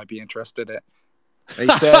Kansas fan might be interested in.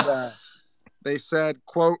 They said,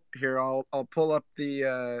 quote, here, I'll pull up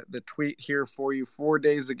the tweet here for you. 4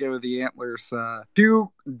 days ago, the Antlers,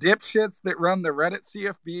 two dipshits that run the Reddit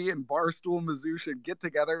CFB and Barstool Mizzou should get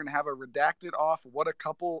together and have a redacted off. What a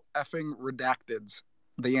couple effing redacteds.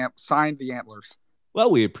 Signed the Antlers. Well,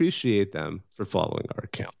 we appreciate them for following our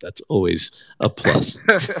account. That's always a plus.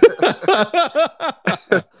 Yeah,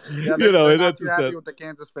 they're not too happy with the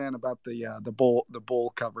Kansas fan about the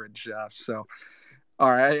bowl coverage. So,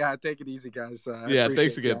 all right, yeah, take it easy, guys. Yeah,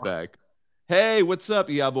 thanks again, Thak. Hey, what's up,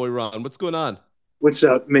 boy Ron? What's going on? What's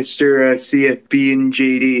up, Mr. CFB and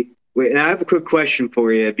JD? Wait, and I have a quick question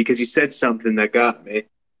for you, because you said something that got me.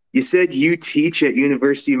 You said you teach at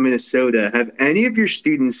University of Minnesota. Have any of your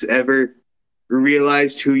students ever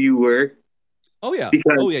realized who you were? Oh yeah.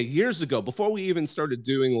 Years ago, before we even started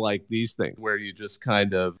doing like these things where you just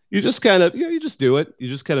kind of you just do it. You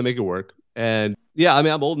just kind of make it work. And yeah, I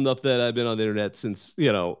mean, I'm old enough that I've been on the internet since,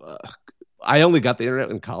 I only got the internet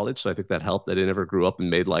in college. So I think that helped. I never grew up and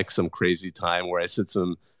made like some crazy time where I said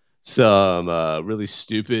some really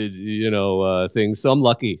stupid, things. So I'm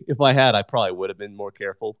lucky. If I had, I probably would have been more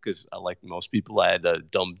careful, because like most people, I had a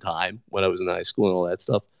dumb time when I was in high school and all that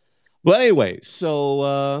stuff. But anyway,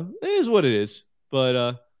 so it is what it is.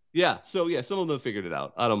 But some of them figured it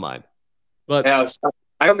out. I don't mind. But yeah,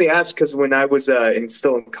 I only asked because when I was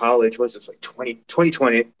still in college, was this like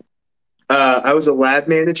 2020? I was a lab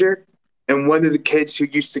manager, and one of the kids who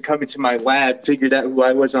used to come into my lab figured out who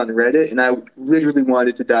I was on Reddit, and I literally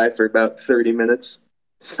wanted to die for about 30 minutes.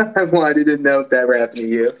 So I wanted to know if that ever happened to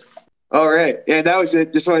you. All right. Yeah, that was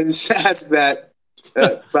it. Just wanted to ask that.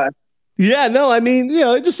 Bye. Yeah, no, I mean,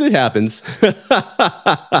 it happens.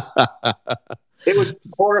 It was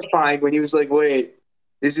horrifying when he was like, wait,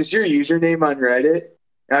 is this your username on Reddit?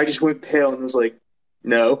 And I just went pale and was like,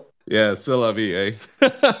 no. Yeah, c'est la vie, eh?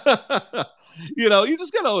 You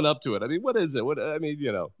just got to own up to it. I mean, what is it?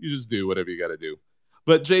 You just do whatever you got to do.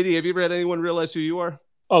 But JD, have you ever had anyone realize who you are?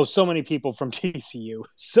 Oh, so many people from TCU.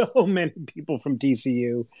 So many people from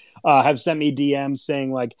TCU have sent me DMs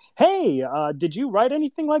saying like, hey, did you write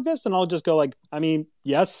anything like this? And I'll just go like, I mean,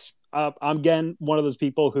 yes. I'm, again, one of those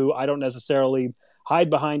people who I don't necessarily hide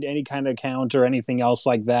behind any kind of account or anything else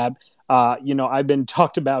like that. I've been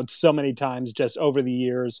talked about so many times just over the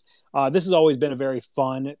years. This has always been a very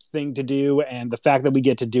fun thing to do. And the fact that we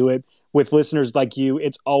get to do it with listeners like you,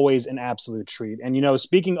 it's always an absolute treat. And,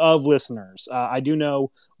 speaking of listeners, I do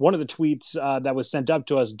know one of the tweets that was sent up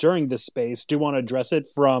to us during this space, do want to address it,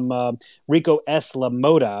 from Rico S.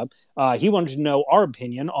 LaModa. He wanted to know our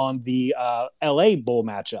opinion on the LA Bowl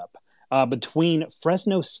matchup between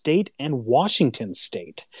Fresno State and Washington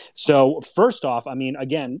State. So first off, I mean,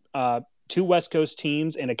 again, two West Coast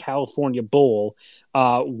teams in a California Bowl.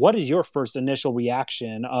 What is your first initial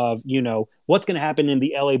reaction of, what's going to happen in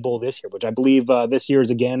the LA Bowl this year, which I believe this year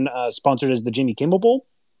is again sponsored as the Jimmy Kimmel Bowl?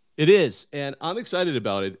 It is, and I'm excited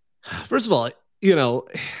about it. First of all,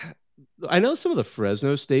 I know some of the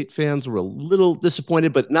Fresno State fans were a little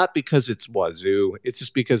disappointed, but not because it's Wazoo. It's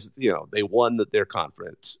just because, they won their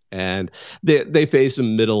conference and they face a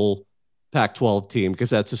middle Pac-12 team,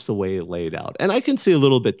 because that's just the way it laid out. And I can see a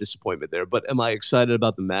little bit disappointment there, but am I excited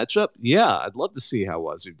about the matchup? Yeah, I'd love to see how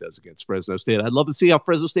Wazoo does against Fresno State. I'd love to see how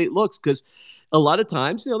Fresno State looks, because a lot of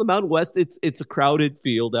times, the Mountain West, it's a crowded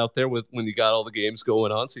field out there when you got all the games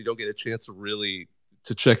going on, so you don't get a chance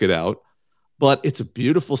to check it out. But it's a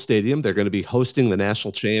beautiful stadium. They're going to be hosting the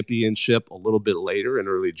national championship a little bit later in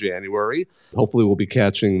early January. Hopefully we'll be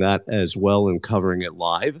catching that as well and covering it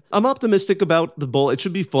live. I'm optimistic about the bowl. It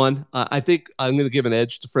should be fun. I think I'm going to give an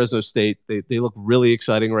edge to Fresno State. They look really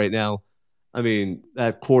exciting right now. I mean,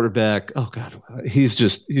 that quarterback, oh God, he's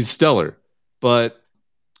stellar. But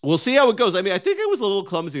we'll see how it goes. I mean, I think it was a little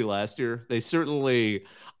clumsy last year. They certainly,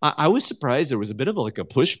 I was surprised there was a bit of like a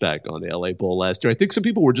pushback on the LA Bowl last year. I think some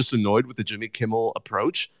people were just annoyed with the Jimmy Kimmel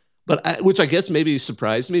approach, which I guess maybe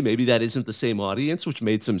surprised me. Maybe that isn't the same audience, which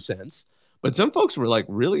made some sense. But some folks were like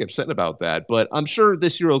really upset about that. But I'm sure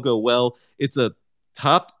this year will go well. It's a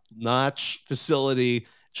top notch facility.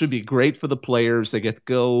 Should be great for the players. They get to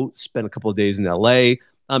go spend a couple of days in LA.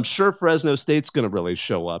 I'm sure Fresno State's going to really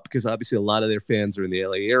show up because obviously a lot of their fans are in the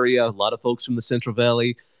LA area. A lot of folks from the Central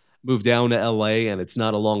Valley moved down to LA, and it's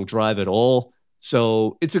not a long drive at all.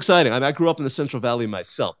 So it's exciting. I mean, I grew up in the Central Valley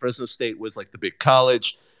myself. Fresno State was like the big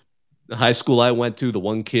college. The high school I went to, the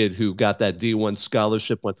one kid who got that D1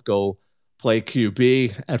 scholarship went to go play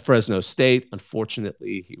QB at Fresno State.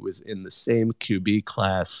 Unfortunately, he was in the same QB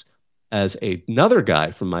class as another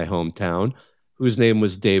guy from my hometown whose name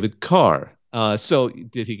was David Carr. So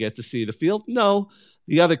did he get to see the field? No.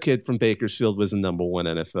 The other kid from Bakersfield was a number 1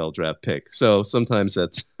 NFL draft pick. So sometimes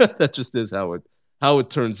that's that just is how it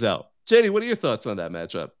turns out. JD, what are your thoughts on that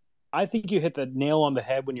matchup? I think you hit the nail on the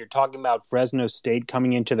head when you're talking about Fresno State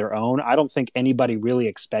coming into their own. I don't think anybody really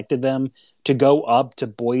expected them to go up to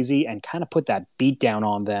Boise and kind of put that beat down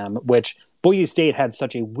on them, which Boise State had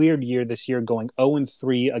such a weird year this year, going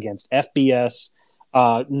 0-3 against FBS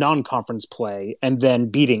non-conference play and then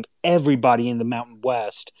beating everybody in the Mountain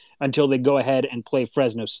West until they go ahead and play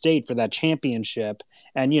Fresno State for that championship.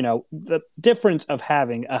 And, you know, the difference of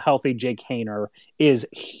having a healthy Jake Haener is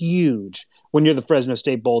huge when you're the Fresno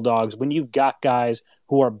State Bulldogs, when you've got guys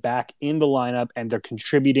who are back in the lineup and they're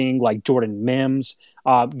contributing, like Jordan Mims,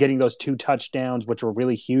 getting those 2 touchdowns, which were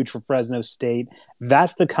really huge for Fresno State.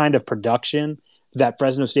 That's the kind of production that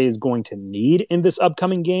Fresno State is going to need in this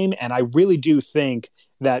upcoming game. And I really do think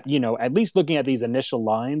that, you know, at least looking at these initial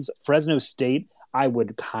lines, Fresno State, I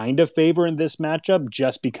would kind of favor in this matchup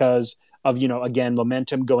just because of, you know, again,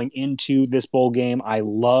 momentum going into this bowl game. I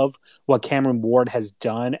love what Cameron Ward has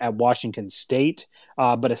done at Washington State,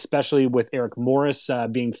 but especially with Eric Morris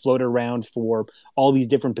being floated around for all these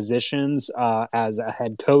different positions as a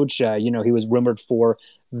head coach. You know, he was rumored for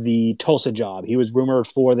the Tulsa job. He was rumored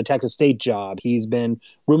for the Texas State job. He's been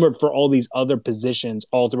rumored for all these other positions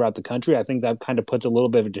all throughout the country. I think that kind of puts a little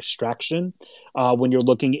bit of a distraction when you're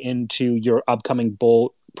looking into your upcoming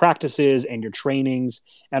bowl practices and your trainings.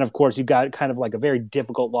 And of course, you've got kind of like a very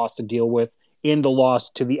difficult loss to deal with in the loss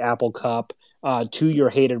to the Apple Cup, to your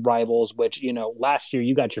hated rivals, which, you know, last year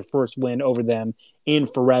you got your first win over them in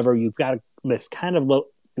forever. You've got this kind of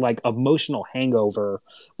like emotional hangover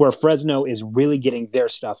where Fresno is really getting their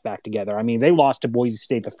stuff back together. I mean, they lost to Boise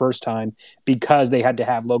State the first time because they had to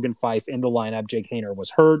have Logan Fife in the lineup. Jake Haener was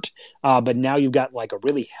hurt. But now you've got like a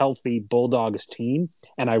really healthy Bulldogs team.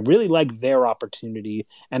 And I really like their opportunity.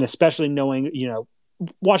 And especially knowing, you know,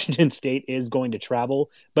 Washington State is going to travel,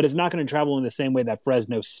 but it's not going to travel in the same way that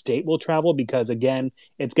Fresno State will travel because, again,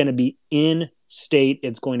 it's going to be in state.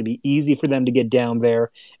 It's going to be easy for them to get down there.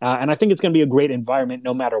 And I think it's going to be a great environment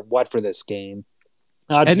no matter what for this game.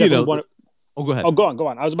 And, you know, oh, go ahead. Oh, go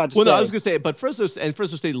on. I was about to say. No, I was going to say, but Fresno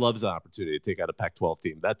State loves the opportunity to take out a Pac-12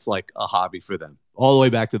 team. That's like a hobby for them, all the way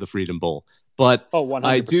back to the Freedom Bowl. But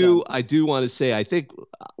 100%. I do want to say, I think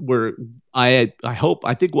I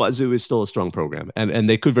think Wazoo is still a strong program, and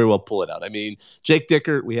they could very well pull it out. I mean, Jake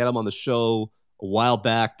Dickert, we had him on the show a while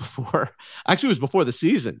back it was before the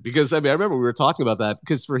season, because I mean, I remember we were talking about that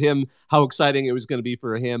because for him, how exciting it was going to be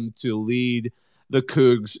for him to lead the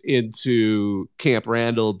Cougs into Camp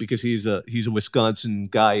Randall, because he's a Wisconsin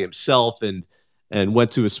guy himself and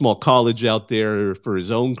went to a small college out there for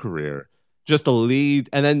his own career. Just to lead,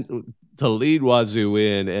 and then to lead Wazoo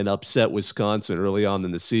in and upset Wisconsin early on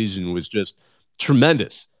in the season was just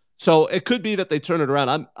tremendous. So it could be that they turn it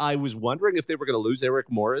around. I was wondering if they were going to lose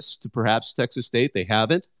Eric Morris to perhaps Texas State. They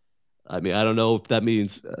haven't. I mean, I don't know if that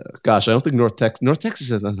means, I don't think North Texas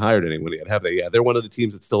hasn't hired anyone yet, have they? Yeah, they're one of the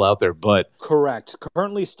teams that's still out there, but. Correct.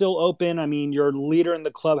 Currently still open. I mean, your leader in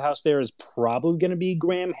the clubhouse there is probably going to be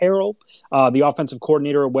Graham Harrell, the offensive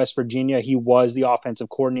coordinator of West Virginia. He was the offensive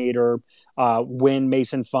coordinator when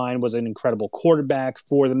Mason Fine was an incredible quarterback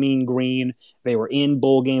for the Mean Green. They were in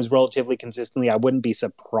bowl games relatively consistently. I wouldn't be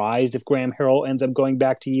surprised if Graham Harrell ends up going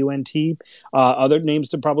back to UNT. Other names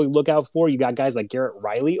to probably look out for, you got guys like Garrett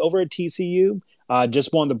Riley over at TCU,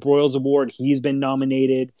 just won the Broyles Award. He's been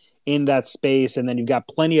nominated in that space. And then you've got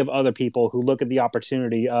plenty of other people who look at the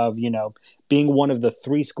opportunity of, you know, being one of the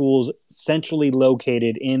 3 schools centrally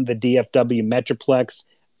located in the DFW Metroplex.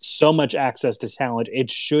 So much access to talent. It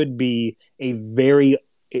should be a very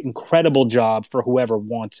incredible job for whoever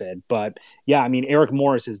wants it. But yeah, I mean, Eric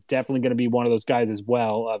Morris is definitely going to be one of those guys as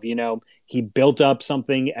well. Of, you know, he built up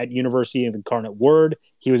something at University of Incarnate Word.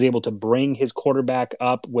 He was able to bring his quarterback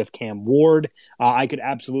up with Cam Ward. I could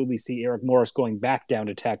absolutely see Eric Morris going back down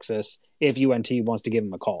to Texas if UNT wants to give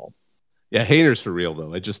him a call. Yeah, Hayner's for real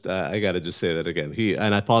though. I got to just say that again.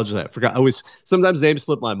 And I apologize. I forgot. Sometimes names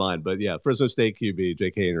slip my mind, but yeah, Fresno State QB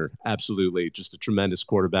Jake Hayner, absolutely, just a tremendous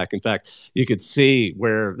quarterback. In fact, you could see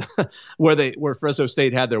where Fresno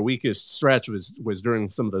State had their weakest stretch was during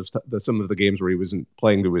some of the games where he wasn't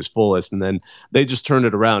playing to his fullest, and then they just turned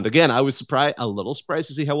it around. Again, I was a little surprised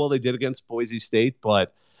to see how well they did against Boise State,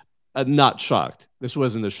 but I'm not shocked. This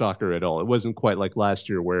wasn't a shocker at all. It wasn't quite like last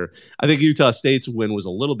year where I think Utah State's win was a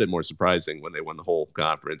little bit more surprising when they won the whole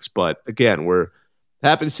conference. But again, we're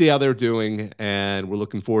happy to see how they're doing, and we're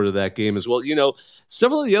looking forward to that game as well. You know,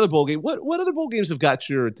 several of the other bowl games. What other bowl games have got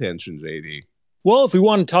your attention, JD? Well, if we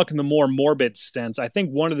want to talk in the more morbid sense, I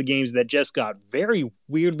think one of the games that just got very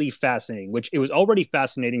weirdly fascinating, which it was already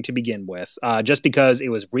fascinating to begin with, just because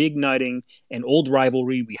it was reigniting an old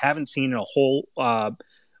rivalry we haven't seen in a whole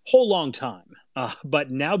long time, but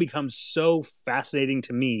now becomes so fascinating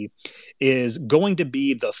to me, is going to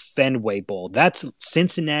be the Fenway Bowl. That's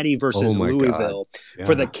Cincinnati versus Louisville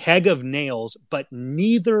for the keg of nails, but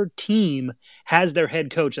neither team has their head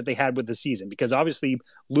coach that they had with the season, because obviously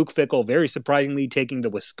Luke Fickell, very surprisingly, taking the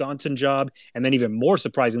Wisconsin job, and then even more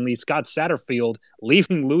surprisingly, Scott Satterfield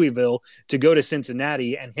leaving Louisville to go to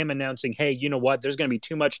Cincinnati, and him announcing, hey, you know what, there's going to be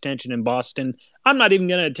too much tension in Boston. I'm not even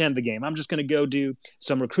going to attend the game. I'm just going to go do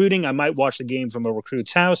some recruiting. I might watch the game from a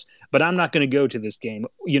recruit's house, but I'm not going to go to this game.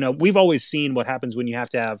 You know, we've always seen what happens when you have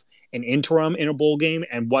to have an interim in a bowl game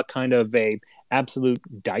and what kind of a absolute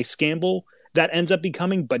dice gamble that ends up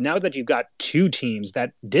becoming. But now that you've got two teams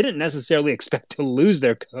that didn't necessarily expect to lose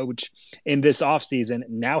their coach in this offseason,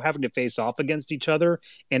 now having to face off against each other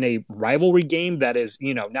in a rivalry game that is,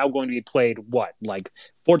 you know, now going to be played, like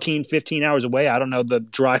 14, 15 hours away. I don't know the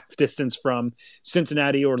drive distance from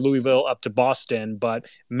Cincinnati or Louisville up to Boston, but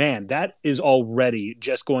man, that is already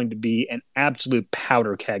just going to be an absolute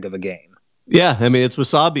powder keg of a game. Yeah, I mean, it's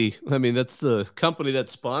Wasabi. I mean, that's the company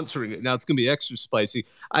that's sponsoring it. Now it's going to be extra spicy.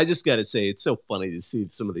 I just got to say, it's so funny to see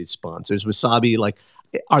some of these sponsors. Wasabi, like,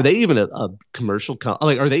 are they even a commercial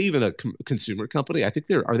are they even a consumer company? I think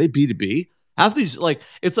are they B2B? Half these, like,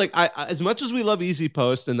 it's like, I as much as we love Easy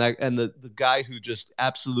Post and the guy who just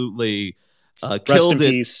absolutely killed Rest in it.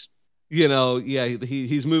 Peace. You know, yeah,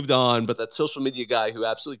 he's moved on, but that social media guy who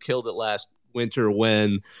absolutely killed it last winter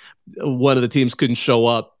when one of the teams couldn't show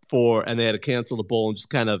up and they had to cancel the bowl and just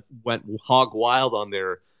kind of went hog wild on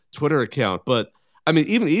their Twitter account. But I mean,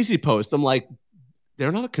 even Easy Post, I'm like,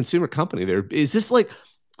 they're not a consumer company. Is this like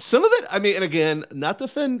some of it? I mean, and again, not to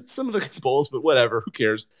offend some of the bowls, but whatever, who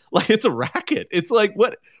cares? Like, it's a racket. It's like,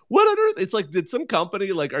 what on earth? It's like, did some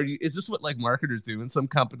company, like, is this what like marketers do? And some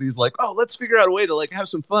companies like, oh, let's figure out a way to like have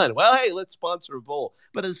some fun. Well, hey, let's sponsor a bowl.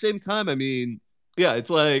 But at the same time, I mean, yeah, it's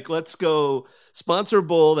like, let's go sponsor a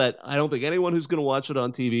bowl that I don't think anyone who's going to watch it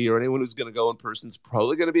on TV or anyone who's going to go in person is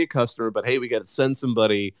probably going to be a customer. But hey, we got to send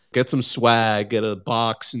somebody, get some swag, get a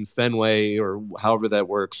box in Fenway or however that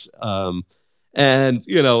works. And,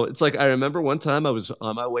 you know, it's like, I remember one time I was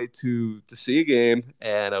on my way to see a game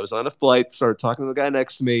and I was on a flight, started talking to the guy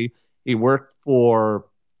next to me. He worked for,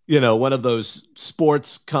 you know, one of those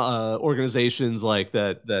sports organizations like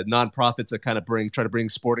that nonprofits that kind of try to bring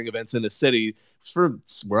sporting events in the city for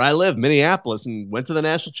where I live, Minneapolis, and went to the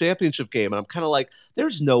national championship game. And I'm kind of like,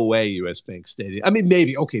 there's no way US Bank Stadium. I mean,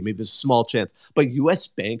 maybe there's a small chance, but US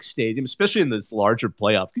Bank Stadium, especially in this larger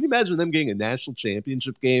playoff, can you imagine them getting a national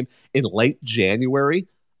championship game in late January?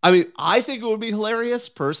 I mean, I think it would be hilarious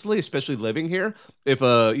personally, especially living here. If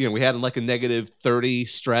we had like a -30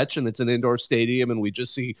 stretch and it's an indoor stadium, and we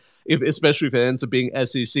just see, especially if it ends up being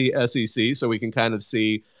SEC, so we can kind of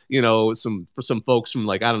see, you know, some folks from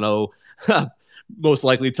like, I don't know, most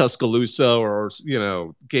likely Tuscaloosa or, you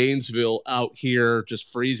know, Gainesville out here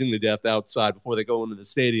just freezing to death outside before they go into the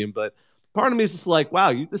stadium. But part of me is just like,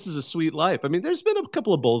 wow, this is a sweet life. I mean, there's been a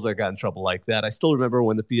couple of bowls that got in trouble like that. I still remember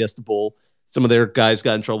when the Fiesta Bowl, some of their guys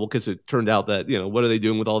got in trouble because it turned out that, you know, what are they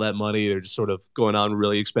doing with all that money? They're just sort of going on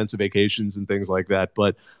really expensive vacations and things like that.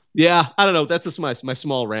 But yeah, I don't know. That's just my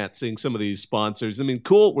small rant, seeing some of these sponsors. I mean,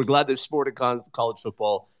 cool. We're glad they're supporting college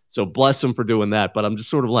football. So bless them for doing that. But I'm just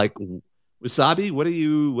sort of like, Wasabi, what are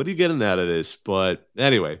you getting out of this? But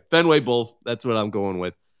anyway, Fenway Bowl, that's what I'm going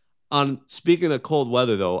with. Speaking of cold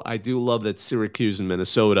weather, though, I do love that Syracuse and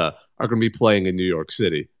Minnesota are going to be playing in New York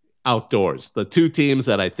City outdoors. The two teams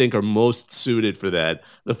that I think are most suited for that,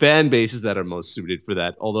 the fan bases that are most suited for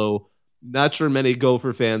that. Although not sure many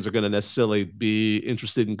Gopher fans are going to necessarily be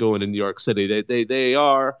interested in going to New York City. They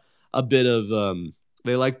are a bit of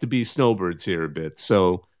they like to be snowbirds here a bit,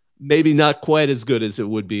 so maybe not quite as good as it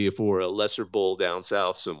would be for a lesser bowl down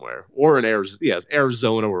south somewhere, or in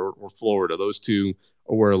Arizona or Florida. Those two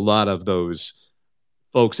are where a lot of those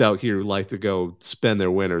folks out here like to go spend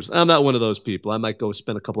their winters. I'm not one of those people. I might go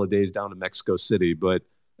spend a couple of days down in Mexico City, but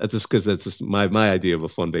that's just because that's just my idea of a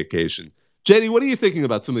fun vacation. JD, what are you thinking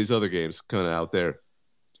about some of these other games kind of out there?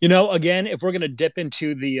 Again, if we're going to dip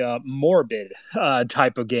into the morbid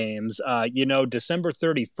type of games, December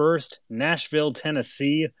 31st, Nashville,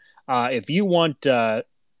 Tennessee. If you want a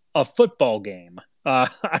football game,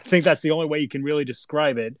 I think that's the only way you can really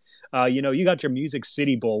describe it. You got your Music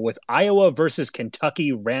City Bowl with Iowa versus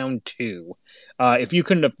Kentucky round 2. If you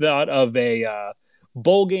couldn't have thought of a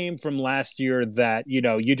bowl game from last year that,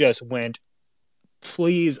 you just went,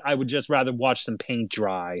 please, I would just rather watch some paint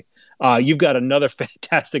dry. You've got another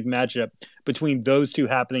fantastic matchup between those two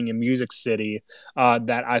happening in Music City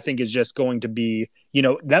that I think is just going to be,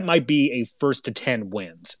 that might be a 1st to 10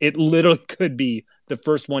 wins. It literally could be the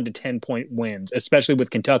first 1 to 10 point wins, especially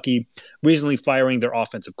with Kentucky recently firing their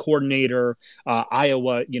offensive coordinator.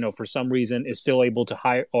 Iowa, for some reason is still able to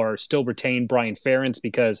hire or still retain Brian Ferentz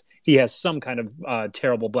because he has some kind of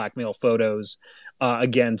terrible blackmail photos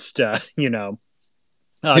against,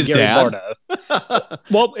 His Gary dad? Barta.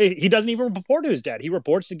 Well, he doesn't even report to his dad. He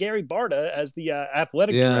reports to Gary Barta as the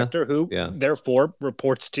athletic director, who therefore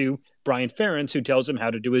reports to Brian Ferentz, who tells him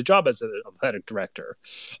how to do his job as an athletic director.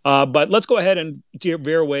 But let's go ahead and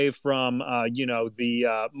veer away from,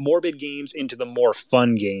 the morbid games into the more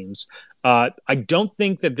fun games. I don't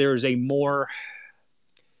think that there's a more...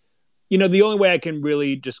 the only way I can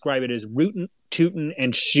really describe it is rootin', tootin',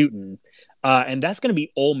 and shootin'. And that's going to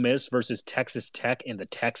be Ole Miss versus Texas Tech in the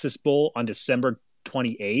Texas Bowl on December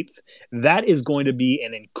 28th. That is going to be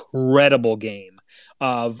an incredible game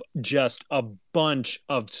of just a bunch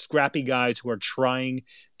of scrappy guys who are trying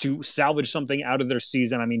to salvage something out of their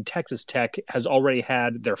season. I mean, Texas Tech has already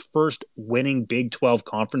had their first winning Big 12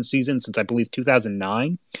 conference season since, I believe,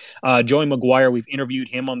 2009. Joey McGuire, we've interviewed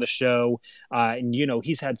him on the show. And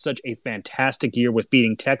he's had such a fantastic year with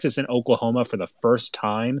beating Texas and Oklahoma for the first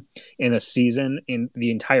time in a season in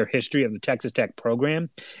the entire history of the Texas Tech program.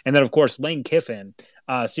 And then, of course, Lane Kiffin,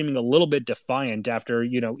 seeming a little bit defiant after,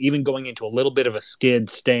 even going into a little bit of a skid,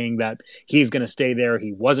 saying that he's going to stay there.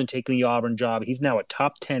 He wasn't taking the Auburn job. He's now a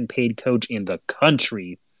top 10 paid coach in the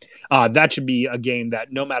country. That should be a game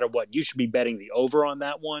that no matter what, you should be betting the over on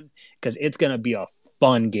that one because it's going to be a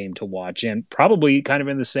fun game to watch, and probably kind of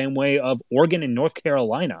in the same way of Oregon and North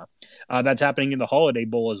Carolina. That's happening in the Holiday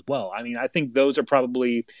Bowl as well. I mean, I think those are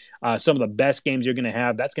probably some of the best games you're going to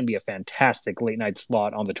have. That's going to be a fantastic late night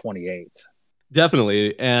slot on the 28th.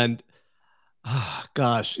 Definitely. And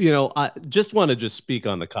gosh, I just want to speak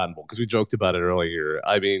on the Cotton Bowl because we joked about it earlier.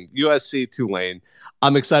 I mean, USC, Tulane.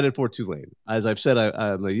 I'm excited for Tulane. As I've said,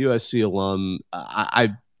 I'm a USC alum.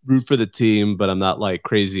 I root for the team, but I'm not like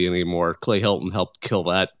crazy anymore. Clay Helton helped kill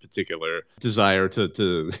that particular desire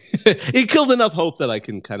to he killed enough hope that I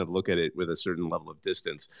can kind of look at it with a certain level of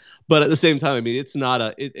distance. But at the same time, I mean, it's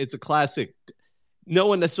not it's a classic. No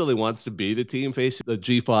one necessarily wants to be the team facing the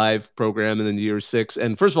G5 program in the year 6.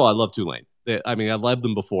 And first of all, I love Tulane. I mean, I loved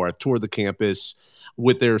them before. I've toured the campus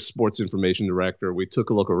with their sports information director. We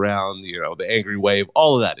took a look around, the Angry Wave,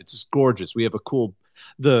 all of that. It's just gorgeous. We have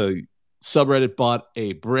the subreddit bought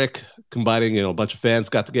a brick combining, a bunch of fans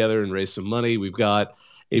got together and raised some money. We've got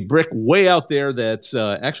a brick way out there that's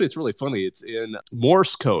actually, it's really funny. It's in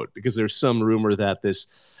Morse code because there's some rumor that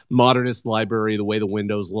this modernist library, the way the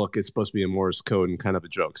windows look, is supposed to be in Morse code and kind of a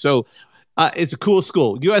joke. So it's a cool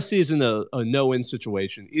school. USC is in a no-win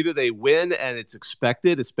situation. Either they win and it's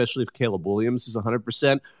expected, especially if Caleb Williams is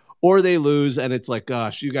 100%, or they lose and it's like,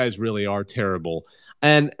 gosh, you guys really are terrible.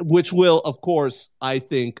 And which will, of course, I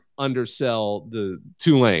think, undersell the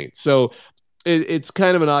Tulane. So it's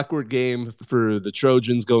kind of an awkward game for the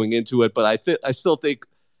Trojans going into it, but I still think,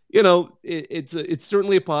 it's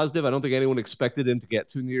certainly a positive. I don't think anyone expected him to get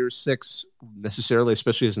to near 6 necessarily,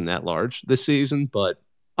 especially as in that large this season, but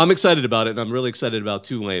I'm excited about it, and I'm really excited about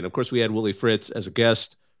Tulane. Of course, we had Willie Fritz as a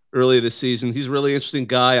guest earlier this season. He's a really interesting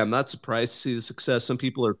guy. I'm not surprised to see the success. Some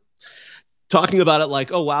people are talking about it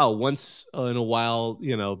like, oh, wow, once in a while,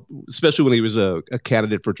 especially when he was a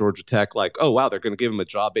candidate for Georgia Tech, like, oh, wow, they're going to give him a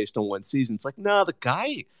job based on one season. It's like, no, the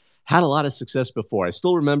guy had a lot of success before. I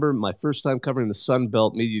still remember my first time covering the Sun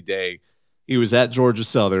Belt Media Day. He was at Georgia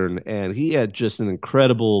Southern, and he had just an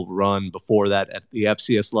incredible run before that at the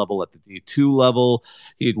FCS level, at the D2 level.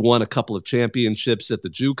 He had won a couple of championships at the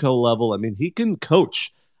JUCO level. I mean, he can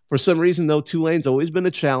coach. For some reason, though, Tulane's always been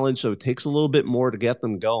a challenge, so it takes a little bit more to get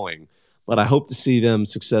them going. But I hope to see them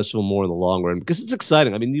successful more in the long run because it's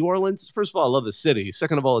exciting. I mean, New Orleans, first of all, I love the city.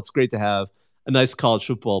 Second of all, it's great to have a nice college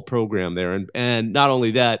football program there. And not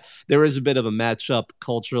only that, there is a bit of a matchup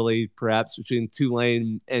culturally, perhaps, between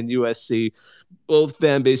Tulane and USC. Both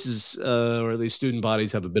fan bases, or at least student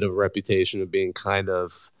bodies, have a bit of a reputation of being kind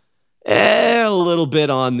of a little bit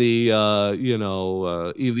on the,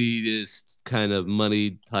 elitist kind of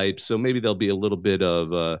money type. So maybe there'll be a little bit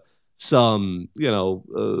of some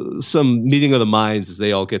meeting of the minds as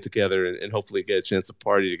they all get together and hopefully get a chance to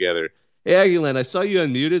party together. Hey, Aguilan, I saw you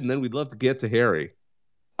unmuted, and then we'd love to get to Harry.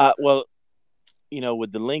 Well,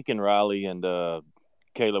 with the Lincoln Riley and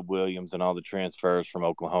Caleb Williams and all the transfers from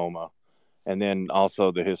Oklahoma, and then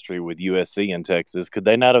also the history with USC and Texas, could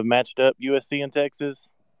they not have matched up USC and Texas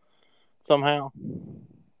somehow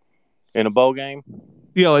in a bowl game?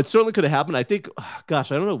 It certainly could have happened. I think, I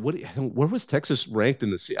don't know where was Texas ranked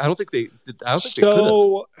in the season. I don't think they did. I don't think they could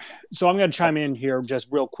have. So I'm going to chime in here just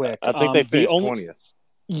real quick. I think they finished 20th.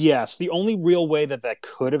 Yes, the only real way that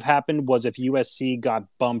could have happened was if USC got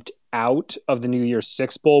bumped out of the New Year's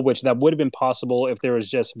Six Bowl, which that would have been possible if there was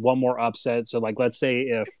just one more upset. So, let's say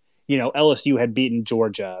if LSU had beaten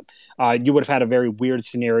Georgia, you would have had a very weird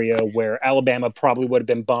scenario where Alabama probably would have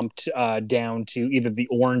been bumped down to either the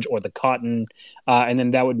Orange or the Cotton, and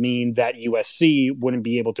then that would mean that USC wouldn't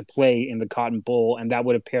be able to play in the Cotton Bowl, and that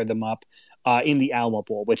would have paired them up in the Alamo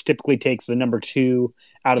Bowl, which typically takes the number 2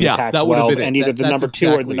 out of the Pac-12 and either the number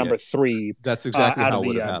 2 or the number 3. That's exactly out how of it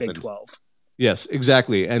would have the happened. Big 12. Yes,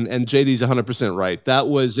 exactly. And JD's 100% right. That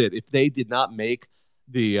was it. If they did not make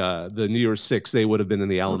the New Year's Six, they would have been in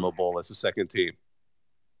the Alamo Bowl as the second team.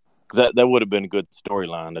 That would have been a good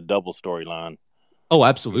storyline, a double storyline. Oh,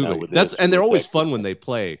 absolutely. And they're always fun when they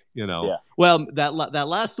play, Yeah. Well, that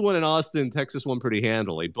last one in Austin, Texas won pretty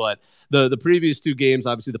handily, but the previous 2 games,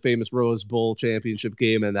 obviously the famous Rose Bowl championship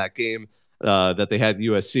game and that game that they had at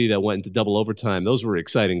USC that went into double overtime, those were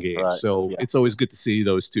exciting games. Right. So It's always good to see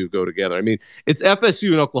those 2 go together. I mean, it's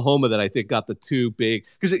FSU and Oklahoma that I think got the 2 big,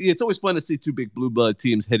 because it's always fun to see 2 big blue blood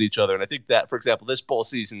teams hit each other. And I think that, for example, this bowl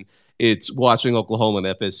season, it's watching Oklahoma and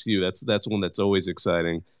FSU. That's one that's always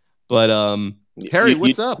exciting. But Harry,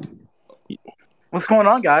 what's up? What's going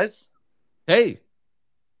on, guys? Hey,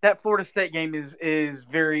 that Florida State game is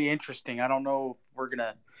very interesting. I don't know who's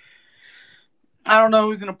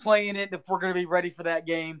gonna play in it, if we're gonna be ready for that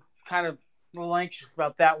game. Kind of a little anxious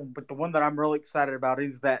about that one, but the one that I'm really excited about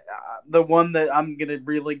is that the one that I'm gonna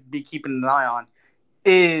really be keeping an eye on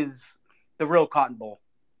is the real Cotton Bowl.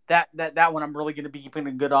 That one I'm really gonna be keeping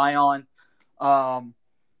a good eye on.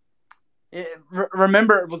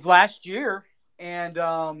 Remember, it was last year, and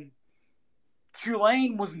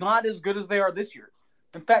Tulane was not as good as they are this year.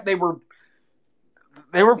 In fact, they were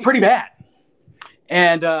pretty bad.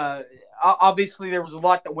 And obviously there was a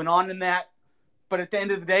lot that went on in that. But at the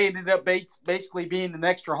end of the day, it ended up basically being an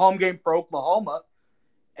extra home game for Oklahoma.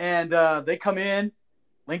 And they come in.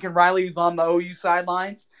 Lincoln Riley was on the OU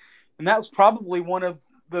sidelines. And that was probably one of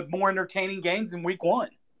the more entertaining games in week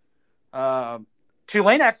 1.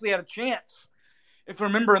 Tulane actually had a chance. If you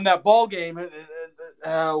remember in that ball game,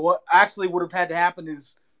 what actually would have had to happen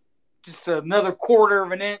is just another quarter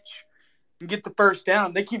of an inch and get the first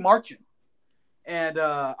down. They keep marching. And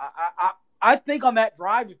I think on that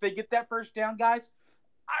drive, if they get that first down, guys,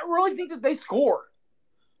 I really think that they score.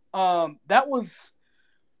 That was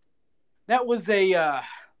a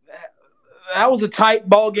tight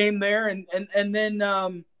ball game there. And then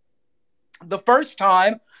the first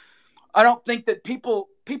time, I don't think that people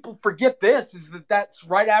forget this, is that's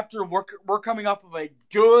right after we're coming off of a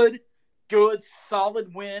good,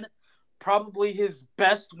 solid win, probably his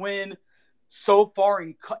best win so far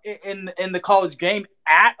in the college game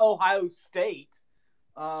at Ohio State.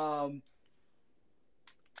 And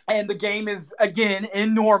the game is again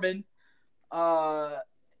in Norman.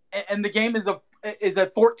 And the game is a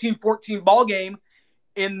 14-14 ball game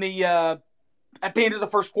at the end of the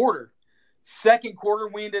first quarter. Second quarter,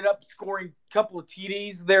 we ended up scoring a couple of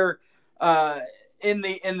TDs there in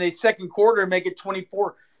the second quarter, make it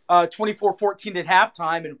 24-14 at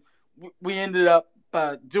halftime, and we ended up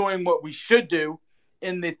doing what we should do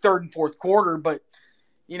in the third and fourth quarter. But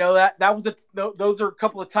those are a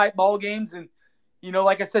couple of tight ball games, and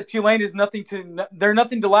like I said, Tulane is nothing to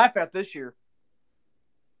laugh at this year.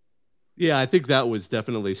 Yeah, I think that was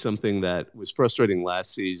definitely something that was frustrating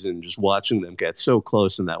last season, just watching them get so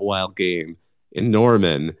close in that wild game in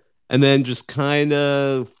Norman and then just kind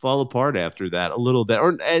of fall apart after that a little bit,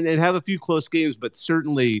 and have a few close games, but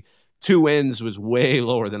certainly 2 wins was way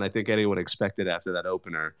lower than I think anyone expected after that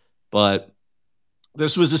opener. But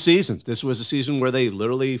This was a season. This was a season where they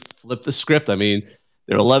literally flipped the script. I mean,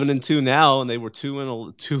 they're 11-2 now, and they were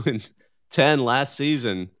 2-10 last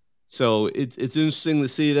season. So it's interesting to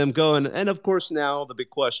see them go. And of course, now the big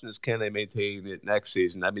question is, can they maintain it next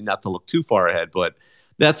season? I mean, not to look too far ahead, but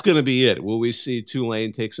that's going to be it. Will we see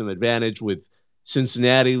Tulane take some advantage with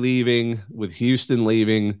Cincinnati leaving, with Houston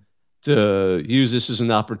leaving, to use this as an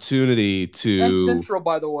opportunity to And Central,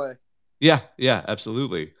 by the way. Yeah,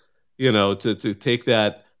 absolutely. To take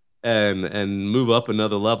that and move up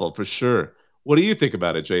another level for sure. What do you think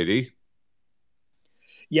about it, JD?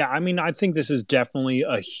 Yeah, I mean, I think this is definitely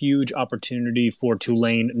a huge opportunity for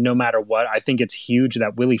Tulane, no matter what. I think it's huge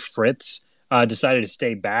that Willie Fritz decided to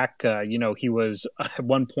stay back. He was at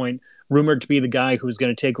one point rumored to be the guy who was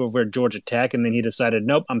going to take over at Georgia Tech, and then he decided,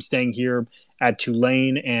 nope, I'm staying here at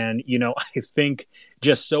Tulane. And, I think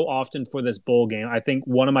just so often for this bowl game, I think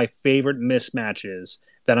one of my favorite mismatches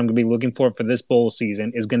that I'm going to be looking for this bowl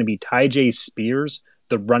season is going to be Tyjae Spears,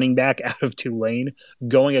 the running back out of Tulane,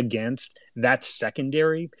 going against that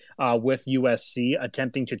secondary with USC,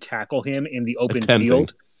 attempting to tackle him in the open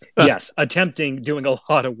field. Yes, doing a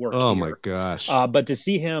lot of work. Oh, here. my gosh. But to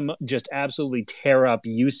see him just absolutely tear up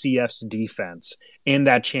UCF's defense in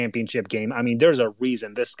that championship game, I mean, there's a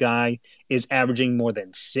reason this guy is averaging more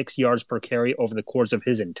than 6 yards per carry over the course of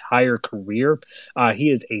his entire career. He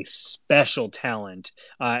is a special talent.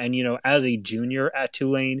 And, as a junior at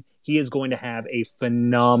Tulane, he is going to have a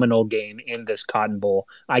phenomenal game in this Cotton Bowl.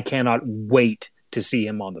 I cannot wait to see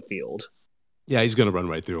him on the field. Yeah, he's going to run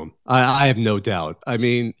right through him. I have no doubt. I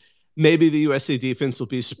mean, maybe the USC defense will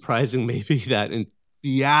be surprising. Maybe that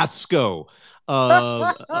fiasco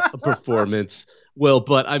of performance will.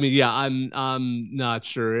 But I mean, yeah, I'm not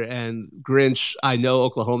sure. And Grinch, I know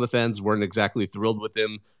Oklahoma fans weren't exactly thrilled with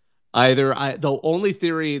him either. The only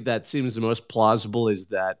theory that seems the most plausible is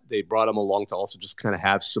that they brought him along to also just kind of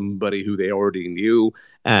have somebody who they already knew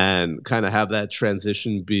and kind of have that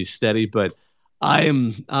transition be steady. But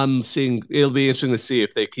I'm seeing it'll be interesting to see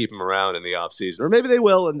if they keep him around in the offseason, or maybe they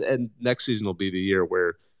will, and next season will be the year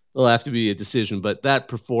where there'll have to be a decision. But that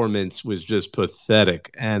performance was just pathetic.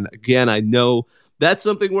 And again, I know that's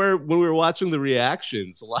something where when we were watching the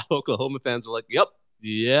reactions, a lot of Oklahoma fans were like, "Yep,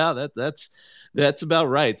 yeah, that's about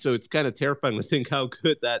right." So it's kind of terrifying to think how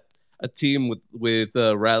good that a team with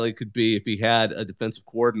Riley could be if he had a defensive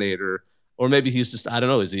coordinator. Or maybe he's just, I don't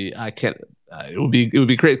know, is he, I can't, it would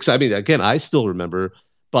be great. Because I mean, again, I still remember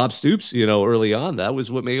Bob Stoops, early on. That was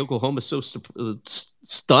what made Oklahoma so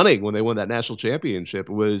stunning when they won that national championship,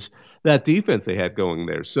 was that defense they had going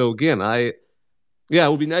there. So again, it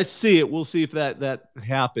would be nice to see it. We'll see if that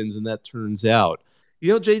happens and that turns out.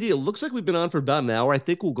 JD, it looks like we've been on for about an hour. I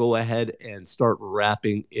think we'll go ahead and start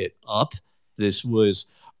wrapping it up. This was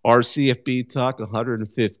RCFB Talk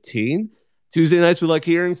 115. Tuesday nights, we like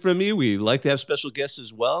hearing from you. We like to have special guests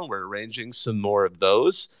as well. We're arranging some more of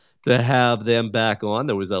those to have them back on.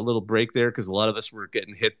 There was that little break there because a lot of us were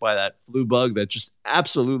getting hit by that flu bug that just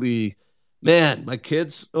absolutely, man, my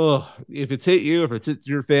kids, if it's hit you, if it's hit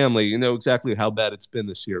your family, you know exactly how bad it's been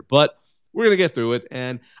this year. But we're going to get through it,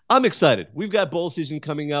 and I'm excited. We've got bowl season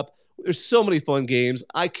coming up. There's so many fun games.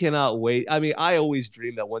 I cannot wait. I mean, I always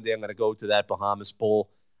dream that one day I'm going to go to that Bahamas Bowl.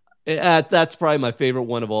 That's probably my favorite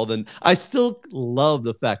one of all. Then I still love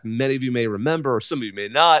the fact, many of you may remember, or some of you may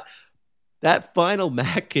not, that final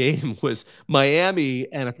MAC game was Miami,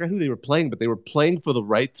 and I forgot who they were playing, but they were playing for the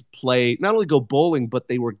right to play, not only go bowling, but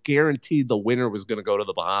they were guaranteed the winner was going to go to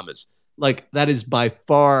the Bahamas. Like, that is by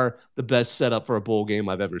far the best setup for a bowl game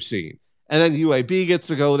I've ever seen. And then UAB gets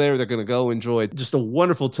to go there. They're going to go enjoy just a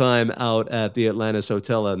wonderful time out at the Atlantis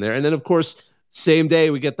Hotel on there. And then, of course, same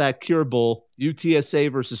day, we get that Cure Bowl, UTSA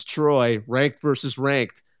versus Troy, ranked versus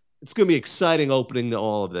ranked. It's going to be exciting opening to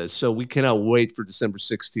all of this. So we cannot wait for December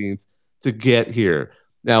 16th to get here.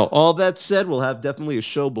 Now, all that said, we'll have definitely a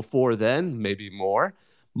show before then, maybe more.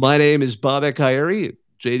 My name is Bobak Hairy.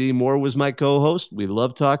 JD Moore was my co-host. We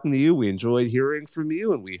love talking to you. We enjoyed hearing from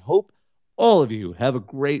you, and we hope all of you have a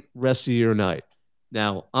great rest of your night.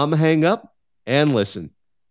 Now, I'm hang up and listen.